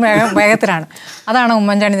സ്പീഡിലാണ്, അതും വേഗത്തിലാണ്. അതാണ്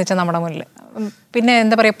ഉമ്മൻചാണ്ടി എന്ന് വെച്ചാൽ നമ്മുടെ മുന്നിൽ. പിന്നെ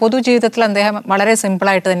എന്താ പറയുക, പൊതുജീവിതത്തിൽ അദ്ദേഹം വളരെ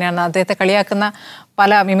സിമ്പിളായിട്ട് തന്നെയാണ്. അദ്ദേഹത്തെ കളിയാക്കുന്ന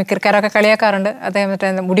പല മിമിക്രിക്കാരൊക്കെ കളിയാക്കാറുണ്ട്. അദ്ദേഹം മറ്റേ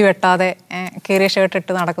മുടി വെട്ടാതെ കീറിയ ഷർട്ട്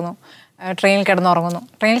ഇട്ട് നടക്കുന്നു, ട്രെയിനിൽ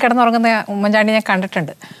കിടന്നുറങ്ങുന്ന ഉമ്മൻചാണ്ടി ഞാൻ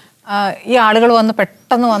കണ്ടിട്ടുണ്ട്. ഈ ആളുകൾ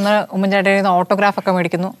പെട്ടെന്ന് വന്ന് ഉമ്മൻചാണ്ടിയിൽ നിന്ന് ഓട്ടോഗ്രാഫൊക്കെ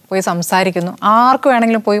മേടിക്കുന്നു, പോയി സംസാരിക്കുന്നു, ആർക്ക്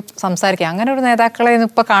വേണമെങ്കിലും പോയി സംസാരിക്കാം. അങ്ങനെ ഒരു നേതാക്കളെ ഒന്നും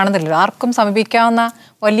ഇപ്പോൾ കാണുന്നില്ല. ആർക്കും സമീപിക്കാവുന്ന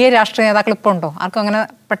വലിയ രാഷ്ട്രീയ നേതാക്കൾ ഇപ്പോൾ ഉണ്ടോ? ആർക്കും അങ്ങനെ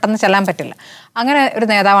പെട്ടെന്ന് ചെല്ലാൻ പറ്റില്ല. അങ്ങനെ ഒരു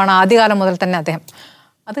നേതാവാണ് ആദ്യകാലം മുതൽ തന്നെ അദ്ദേഹം.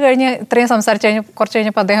 അത് കഴിഞ്ഞ് ഇത്രയും സംസാരിച്ച് കുറച്ച്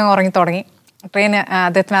കഴിഞ്ഞപ്പോൾ അദ്ദേഹം ഉറങ്ങി തുടങ്ങി. ട്രെയിൻ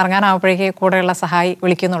അദ്ദേഹത്തിന് ഇറങ്ങാനാവുമ്പോഴേക്ക് കൂടെയുള്ള സഹായി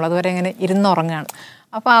വിളിക്കുന്നുള്ളൂ. അതുവരെ ഇങ്ങനെ ഇരുന്നുറങ്ങുകയാണ്.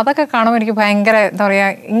 അപ്പോൾ അതൊക്കെ കാണുമ്പോൾ എനിക്ക് ഭയങ്കര എന്താ പറയുക,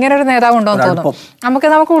 ഇങ്ങനെ ഒരു നേതാവ് ഉണ്ടോ എന്ന് തോന്നും.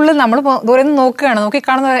 നമുക്ക് ഉള്ളിൽ നമ്മൾ ദൂരെ നിന്ന് നോക്കി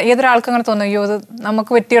കാണുന്ന ഏതൊരാൾക്കും അങ്ങനെ തോന്നും, അയ്യോ ഇത്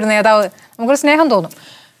നമുക്ക് പറ്റിയൊരു നേതാവ്, നമുക്കൊരു സ്നേഹം തോന്നും.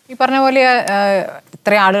 ഈ പറഞ്ഞ പോലെ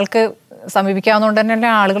ഇത്രയും ആളുകൾക്ക് സമീപിക്കാവുന്നതുകൊണ്ട് തന്നെയല്ലേ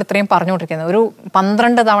ആളുകൾ ഇത്രയും പറഞ്ഞുകൊണ്ടിരിക്കുന്നത്. ഒരു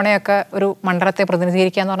 12 തവണയൊക്കെ ഒരു മണ്ഡലത്തെ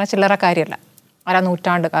പ്രതിനിധീകരിക്കുക എന്ന് പറഞ്ഞാൽ ചില്ലറ കാര്യമല്ല,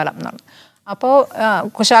 നൂറ്റാണ്ട് കാലം എന്നാണ്. അപ്പോൾ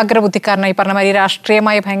കുശാഗ്ര ബുദ്ധിക്കാരനായി പറഞ്ഞ മാതിരി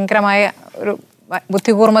രാഷ്ട്രീയമായി ഭയങ്കരമായ ഒരു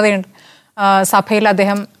ബുദ്ധികൂർമ്മതയുണ്ട്. സഭയിൽ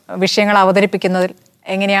അദ്ദേഹം വിഷയങ്ങൾ അവതരിപ്പിക്കുന്നതിൽ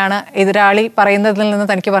എങ്ങനെയാണ് എതിരാളി പറയുന്നതിൽ നിന്ന്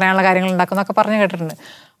തനിക്ക് പറയാനുള്ള കാര്യങ്ങൾ ഉണ്ടാക്കുന്നതൊക്കെ പറഞ്ഞു കേട്ടിട്ടുണ്ട്.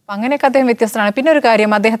 അപ്പം അങ്ങനെയൊക്കെ അദ്ദേഹം വ്യത്യസ്തനാണ്. പിന്നെ ഒരു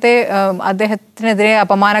കാര്യം, അദ്ദേഹത്തിനെതിരെ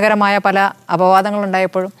അപമാനകരമായ പല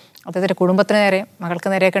അപവാദങ്ങളുണ്ടായപ്പോഴും അദ്ദേഹത്തിൻ്റെ കുടുംബത്തിന് നേരെയും മകൾക്ക്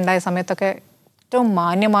നേരെയൊക്കെ ഉണ്ടായ സമയത്തൊക്കെ ഏറ്റവും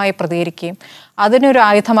മാന്യമായി പ്രതികരിക്കുകയും അതിനൊരു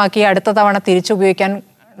ആയുധമാക്കി അടുത്ത തവണ തിരിച്ചുപയോഗിക്കാൻ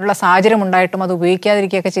ഉള്ള സാഹചര്യം ഉണ്ടായിട്ടും അത്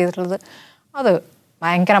ഉപയോഗിക്കാതിരിക്കുകയൊക്കെ ചെയ്തിട്ടുള്ളത് അത്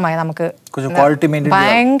ഭയങ്കരമായി നമുക്ക്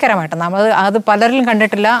ഭയങ്കരമായിട്ട് അത് പലരിലും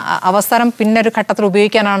കണ്ടിട്ടില്ല. അവസരം പിന്നെ ഒരു ഘട്ടത്തിൽ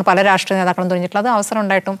ഉപയോഗിക്കാനാണ് പല രാഷ്ട്രീയ നേതാക്കളും തുടങ്ങിയിട്ടുള്ളത്. അവസരം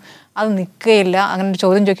ഉണ്ടായിട്ടും അത് നിൽക്കുകയില്ല. അങ്ങനെ ഒരു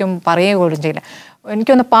ചോദ്യം ചോദിക്കും പറയുക പോലും ചെയ്യില്ല.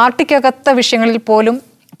 എനിക്കൊന്ന് പാർട്ടിക്കകത്ത വിഷയങ്ങളിൽ പോലും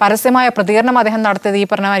പരസ്യമായ പ്രതികരണം അദ്ദേഹം നടത്തിയത് ഈ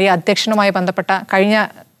പറഞ്ഞ മാതിരി അധ്യക്ഷനുമായി ബന്ധപ്പെട്ട കഴിഞ്ഞ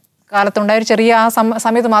കാലത്തുണ്ടായ ഒരു ചെറിയ ആ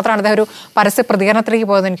സമയത്ത് മാത്രമാണ് അദ്ദേഹം ഒരു പരസ്യ പ്രതികരണത്തിലേക്ക്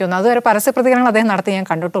പോയത്. എനിക്ക് തോന്നുന്നു അതുവരെ പരസ്യ പ്രതികരണങ്ങൾ അദ്ദേഹം നടത്തി ഞാൻ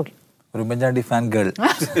കണ്ടിട്ടില്ല. ഒരു ഉമ്മൻചാണ്ടി ഫാൻ ഗേൾ.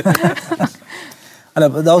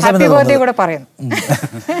 കൂടെ പറയുന്നു.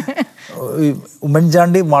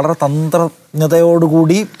 ഉമ്മൻചാണ്ടി വളരെ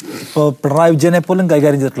തന്ത്രജ്ഞതയോടുകൂടി ഇപ്പോൾ പിണറായി വിജയനെ പോലും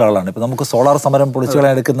കൈകാര്യം ചെയ്തിട്ടുള്ള ആളാണ്. ഇപ്പോൾ നമുക്ക് സോളാർ സമരം പൊളിച്ചുകളെ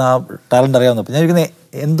എടുക്കുന്ന ആ ടാലൻ്റ് അറിയാവുന്ന. അപ്പോൾ ഞാൻ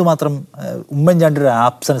ചോദിക്കുന്നത് എന്തുമാത്രം ഉമ്മൻചാണ്ടിയുടെ ഒരു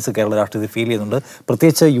ആബ്സൻസ് കേരള രാഷ്ട്രീയത്തിൽ ഫീൽ ചെയ്യുന്നുണ്ട്,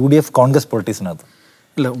 പ്രത്യേകിച്ച് UDF കോൺഗ്രസ് പൊളിറ്റീസിനകത്ത്?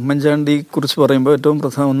 ഇല്ല, ഉമ്മൻചാണ്ടി കുറിച്ച് പറയുമ്പോൾ ഏറ്റവും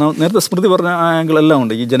പ്രധാനം നേരത്തെ സ്മൃതി പറഞ്ഞ ആ ആംഗിളെല്ലാം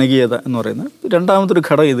ഉണ്ട്. ഈ ജനകീയത എന്ന് പറയുന്നത് രണ്ടാമതൊരു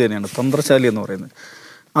ഘടകം ഇത് തന്നെയാണ്, തന്ത്രശാലി എന്ന് പറയുന്നത്.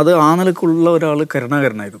 അത് ആ നിലക്കുള്ള ഒരാൾ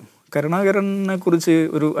കരുണാകരനായിരുന്നു. കരുണാകരനെ കുറിച്ച്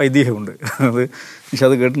ഒരു ഐതിഹ്യമുണ്ട്. അത്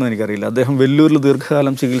നിഷാദ് കേട്ടെന്ന് എനിക്കറിയില്ല. അദ്ദേഹം വെല്ലൂരിൽ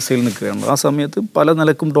ദീർഘകാലം ചികിത്സയിൽ നിൽക്കുകയാണ്. ആ സമയത്ത് പല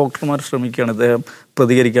നിലക്കും ഡോക്ടർമാർ ശ്രമിക്കുകയാണ് അദ്ദേഹം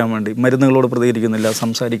പ്രതികരിക്കാൻ വേണ്ടി. മരുന്നുകളോട് പ്രതികരിക്കുന്നില്ല,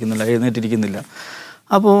 സംസാരിക്കുന്നില്ല, എഴുന്നേറ്റിരിക്കുന്നില്ല.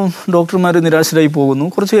 അപ്പോൾ ഡോക്ടർമാർ നിരാശരായി പോകുന്നു.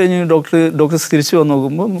 കുറച്ച് കഴിഞ്ഞ് ഡോക്ടർ തിരിച്ചു വന്ന്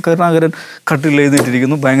നോക്കുമ്പോൾ കരുണാകരൻ കട്ടിൽ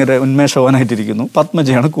എഴുന്നേറ്റിരിക്കുന്നു, ഭയങ്കര ഉന്മേഷവാനായിട്ടിരിക്കുന്നു.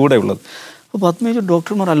 പത്മജയാണ് കൂടെ ഉള്ളത്. അപ്പോൾ പത്മജ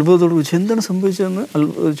ഡോക്ടർമാർ അത്ഭുതത്തോട് ചോദിച്ചു എന്താണ് സംഭവിച്ചതെന്ന്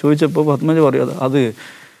ചോദിച്ചപ്പോൾ പത്മജ പറയുന്നത് അത്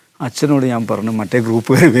അച്ഛനോട് ഞാൻ പറഞ്ഞു മറ്റേ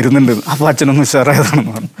ഗ്രൂപ്പുകാർ വരുന്നുണ്ടെന്ന്. അപ്പോൾ അച്ഛനൊന്നും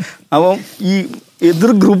ഉഷാറായതാണെന്ന് പറഞ്ഞു. അപ്പം ഈ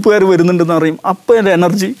എതിർ ഗ്രൂപ്പുകാർ വരുന്നുണ്ടെന്ന് പറയും. അപ്പോൾ എൻ്റെ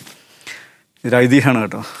എനർജി ഒരു ഐതിഹ്യമാണ്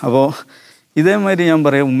കേട്ടോ. അപ്പോൾ ഇതേമാതിരി ഞാൻ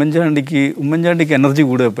പറയാം, ഉമ്മൻചാണ്ടിക്ക് എനർജി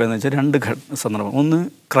കൂടുക എപ്പോഴെന്ന് വെച്ചാൽ 2 സന്ദർഭം. ഒന്ന്,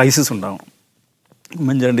 ക്രൈസിസ് ഉണ്ടാവണം.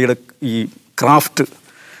 ഉമ്മൻചാണ്ടിയുടെ ഈ ക്രാഫ്റ്റ്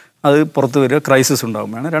അത് പുറത്ത് വരിക, ക്രൈസിസ്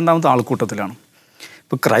ഉണ്ടാകുമ്പോഴാണ്. രണ്ടാമത്തെ ആൾക്കൂട്ടത്തിലാണ്.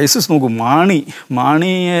 ഇപ്പോൾ ക്രൈസിസ് നോക്കും,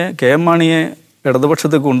 കെ എം മാണിയെ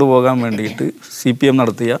ഇടതുപക്ഷത്തേക്ക് കൊണ്ടുപോകാൻ വേണ്ടിയിട്ട് CPM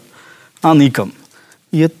നടത്തിയ ആ നീക്കം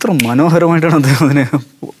എത്ര മനോഹരമായിട്ടാണ് അദ്ദേഹം അതിനെ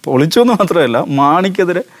പൊളിച്ചെന്ന് മാത്രമല്ല,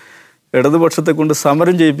 മാണിക്കെതിരെ ഇടതുപക്ഷത്തെ കൊണ്ട്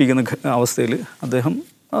സമരം ചെയ്യിപ്പിക്കുന്ന അവസ്ഥയിൽ അദ്ദേഹം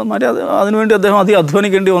അതിനുവേണ്ടി അദ്ദേഹം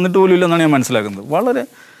അധ്വാനിക്കേണ്ടി വന്നിട്ട് പോലും ഇല്ലെന്നാണ് ഞാൻ മനസ്സിലാക്കുന്നത്.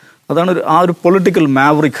 അതാണ് ആ ഒരു പൊളിറ്റിക്കൽ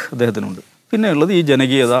മാവറിക് അദ്ദേഹത്തിനുണ്ട്. പിന്നെ ഉള്ളത് ഈ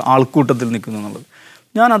ജനകീയത, ആൾക്കൂട്ടത്തിൽ നിൽക്കുന്നു എന്നുള്ളത്.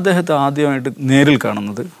 ഞാൻ അദ്ദേഹത്തെ ആദ്യമായിട്ട് നേരിൽ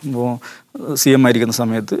കാണുന്നത് ഇപ്പോൾ CM ആയിരിക്കുന്ന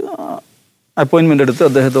സമയത്ത് അപ്പോയിൻമെൻ്റ് എടുത്ത്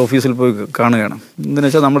അദ്ദേഹത്തെ ഓഫീസിൽ പോയി കാണുകയാണ്. എന്തെന്ന്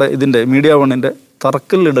വെച്ചാൽ നമ്മുടെ മീഡിയ വണ്ണിൻ്റെ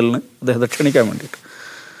തറക്കല്ലിടലിന് അദ്ദേഹത്തെ ക്ഷണിക്കാൻ വേണ്ടിയിട്ട്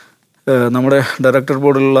നമ്മുടെ ഡയറക്ടർ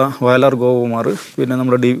ബോർഡിലുള്ള വയലാർ ഗോപകുമാർ, പിന്നെ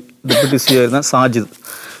നമ്മുടെ ഡെപ്യൂട്ടി CEO ആയിരുന്ന സാജിദ്,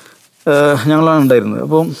 ഞങ്ങളാണ് ഉണ്ടായിരുന്നത്.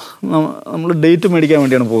 അപ്പം നമ്മൾ ഡേറ്റ് മേടിക്കാൻ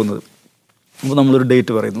വേണ്ടിയാണ് പോകുന്നത്. അപ്പോൾ നമ്മളൊരു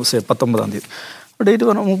ഡേറ്റ് പറയുന്നു, 19-ാം തീയതി. ഡേറ്റ്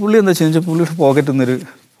പറഞ്ഞു. പുള്ളി എന്താ വെച്ചാൽ പുള്ളിയുടെ പോക്കറ്റിൽ നിന്നൊരു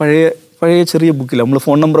പഴയ ചെറിയ ബുക്കില്ല, നമ്മൾ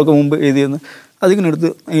ഫോൺ നമ്പറൊക്കെ മുമ്പ് എഴുതിയെന്ന് അതിങ്ങനെ എടുത്ത്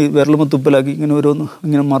ഈ വിരലുമ തുപ്പലാക്കി ഇങ്ങനെ ഓരോന്ന്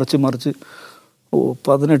ഇങ്ങനെ മറിച്ച്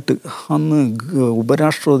 18 അന്ന്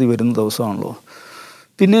ഉപരാഷ്ട്രപതി വരുന്ന ദിവസമാണല്ലോ,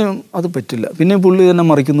 പിന്നെ അത് പറ്റില്ല. പിന്നെ പുള്ളി തന്നെ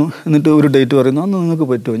മറിക്കുന്നു. എന്നിട്ട് ഒരു ഡേറ്റ് പറയുന്നു, അന്ന് നിങ്ങൾക്ക്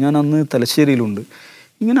പറ്റുമോ, ഞാൻ അന്ന് തലശ്ശേരിയിലുണ്ട്.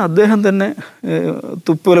 ഇങ്ങനെ അദ്ദേഹം തന്നെ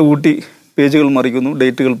തുപ്പല കൂട്ടി പേജുകൾ മറിക്കുന്നു,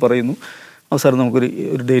 ഡേറ്റുകൾ പറയുന്നു. അവസാനം നമുക്കൊരു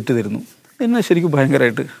ഡേറ്റ് തരുന്നു. എന്നെ ശരിക്കും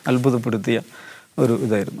ഭയങ്കരമായിട്ട് അത്ഭുതപ്പെടുത്തിയ ഒരു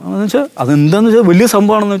ഇതായിരുന്നു. അതെന്ന് വെച്ചാൽ അതെന്താണെന്ന് വെച്ചാൽ വലിയ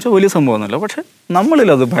സംഭവമാണെന്ന് വെച്ചാൽ വലിയ സംഭവമൊന്നുമില്ല, പക്ഷേ നമ്മളിൽ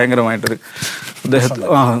അത് ഭയങ്കരമായിട്ടൊരു അദ്ദേഹത്തെ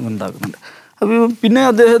ഉണ്ടാക്കുന്നുണ്ട്. അപ്പോൾ പിന്നെ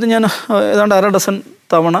അദ്ദേഹത്തെ ഞാൻ ഏതാണ്ട് 1/2 ഡസൻ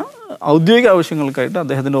തവണ ഔദ്യോഗിക ആവശ്യങ്ങൾക്കായിട്ട്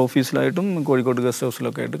അദ്ദേഹത്തിൻ്റെ ഓഫീസിലായിട്ടും കോഴിക്കോട് ഗസ്റ്റ്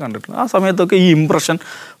ഹൗസിലൊക്കെ ആയിട്ട് കണ്ടിട്ടുണ്ട്. ആ സമയത്തൊക്കെ ഈ ഇംപ്രഷൻ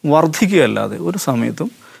വർദ്ധിക്കുകയല്ലാതെ ഒരു സമയത്തും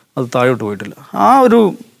അത് താഴോട്ട് പോയിട്ടില്ല.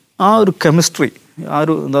 ആ ഒരു കെമിസ്ട്രി,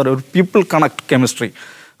 എന്താ പറയുക, ഒരു പീപ്പിൾ കണക്ട് കെമിസ്ട്രി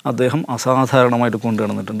അദ്ദേഹം അസാധാരണമായിട്ട് കൊണ്ടു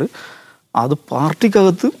നടന്നിട്ടുണ്ട്. അത്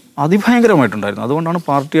പാർട്ടിക്കകത്ത് അതിഭയങ്കരമായിട്ടുണ്ടായിരുന്നു. അതുകൊണ്ടാണ്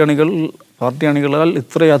പാർട്ടി അണികളാൽ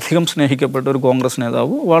ഇത്രയധികം സ്നേഹിക്കപ്പെട്ട ഒരു കോൺഗ്രസ്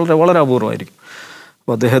നേതാവ് വളരെ വളരെ അപൂർവമായിരിക്കും.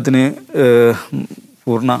 അപ്പോൾ അദ്ദേഹത്തിന്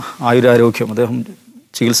പൂർണ്ണ ആയുരാരോഗ്യം. അദ്ദേഹം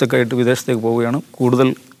ചികിത്സക്കായിട്ട് വിദേശത്തേക്ക് പോവുകയാണ്. കൂടുതൽ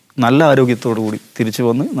നല്ല ആരോഗ്യത്തോടു കൂടി തിരിച്ചു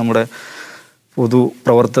വന്ന് നമ്മുടെ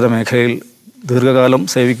പൊതുപ്രവർത്തന മേഖലയിൽ ദീർഘകാലം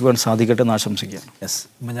സേവിക്കുവാൻ സാധിക്കട്ടെ എന്ന് ആശംസിക്കുകയാണ്. യെസ്,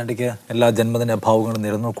 ഉമ്മൻചാണ്ടിക്ക് എല്ലാ ജന്മദിന ഭാവുകളും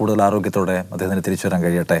നേരുന്നു. കൂടുതൽ ആരോഗ്യത്തോടെ അദ്ദേഹത്തിന് തിരിച്ചു വരാൻ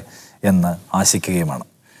കഴിയട്ടെ എന്ന് ആശിക്കുകയുമാണ്.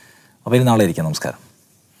 അപ്പോൾ ഇനി നാളെ ഇരിക്കാം. നമസ്കാരം.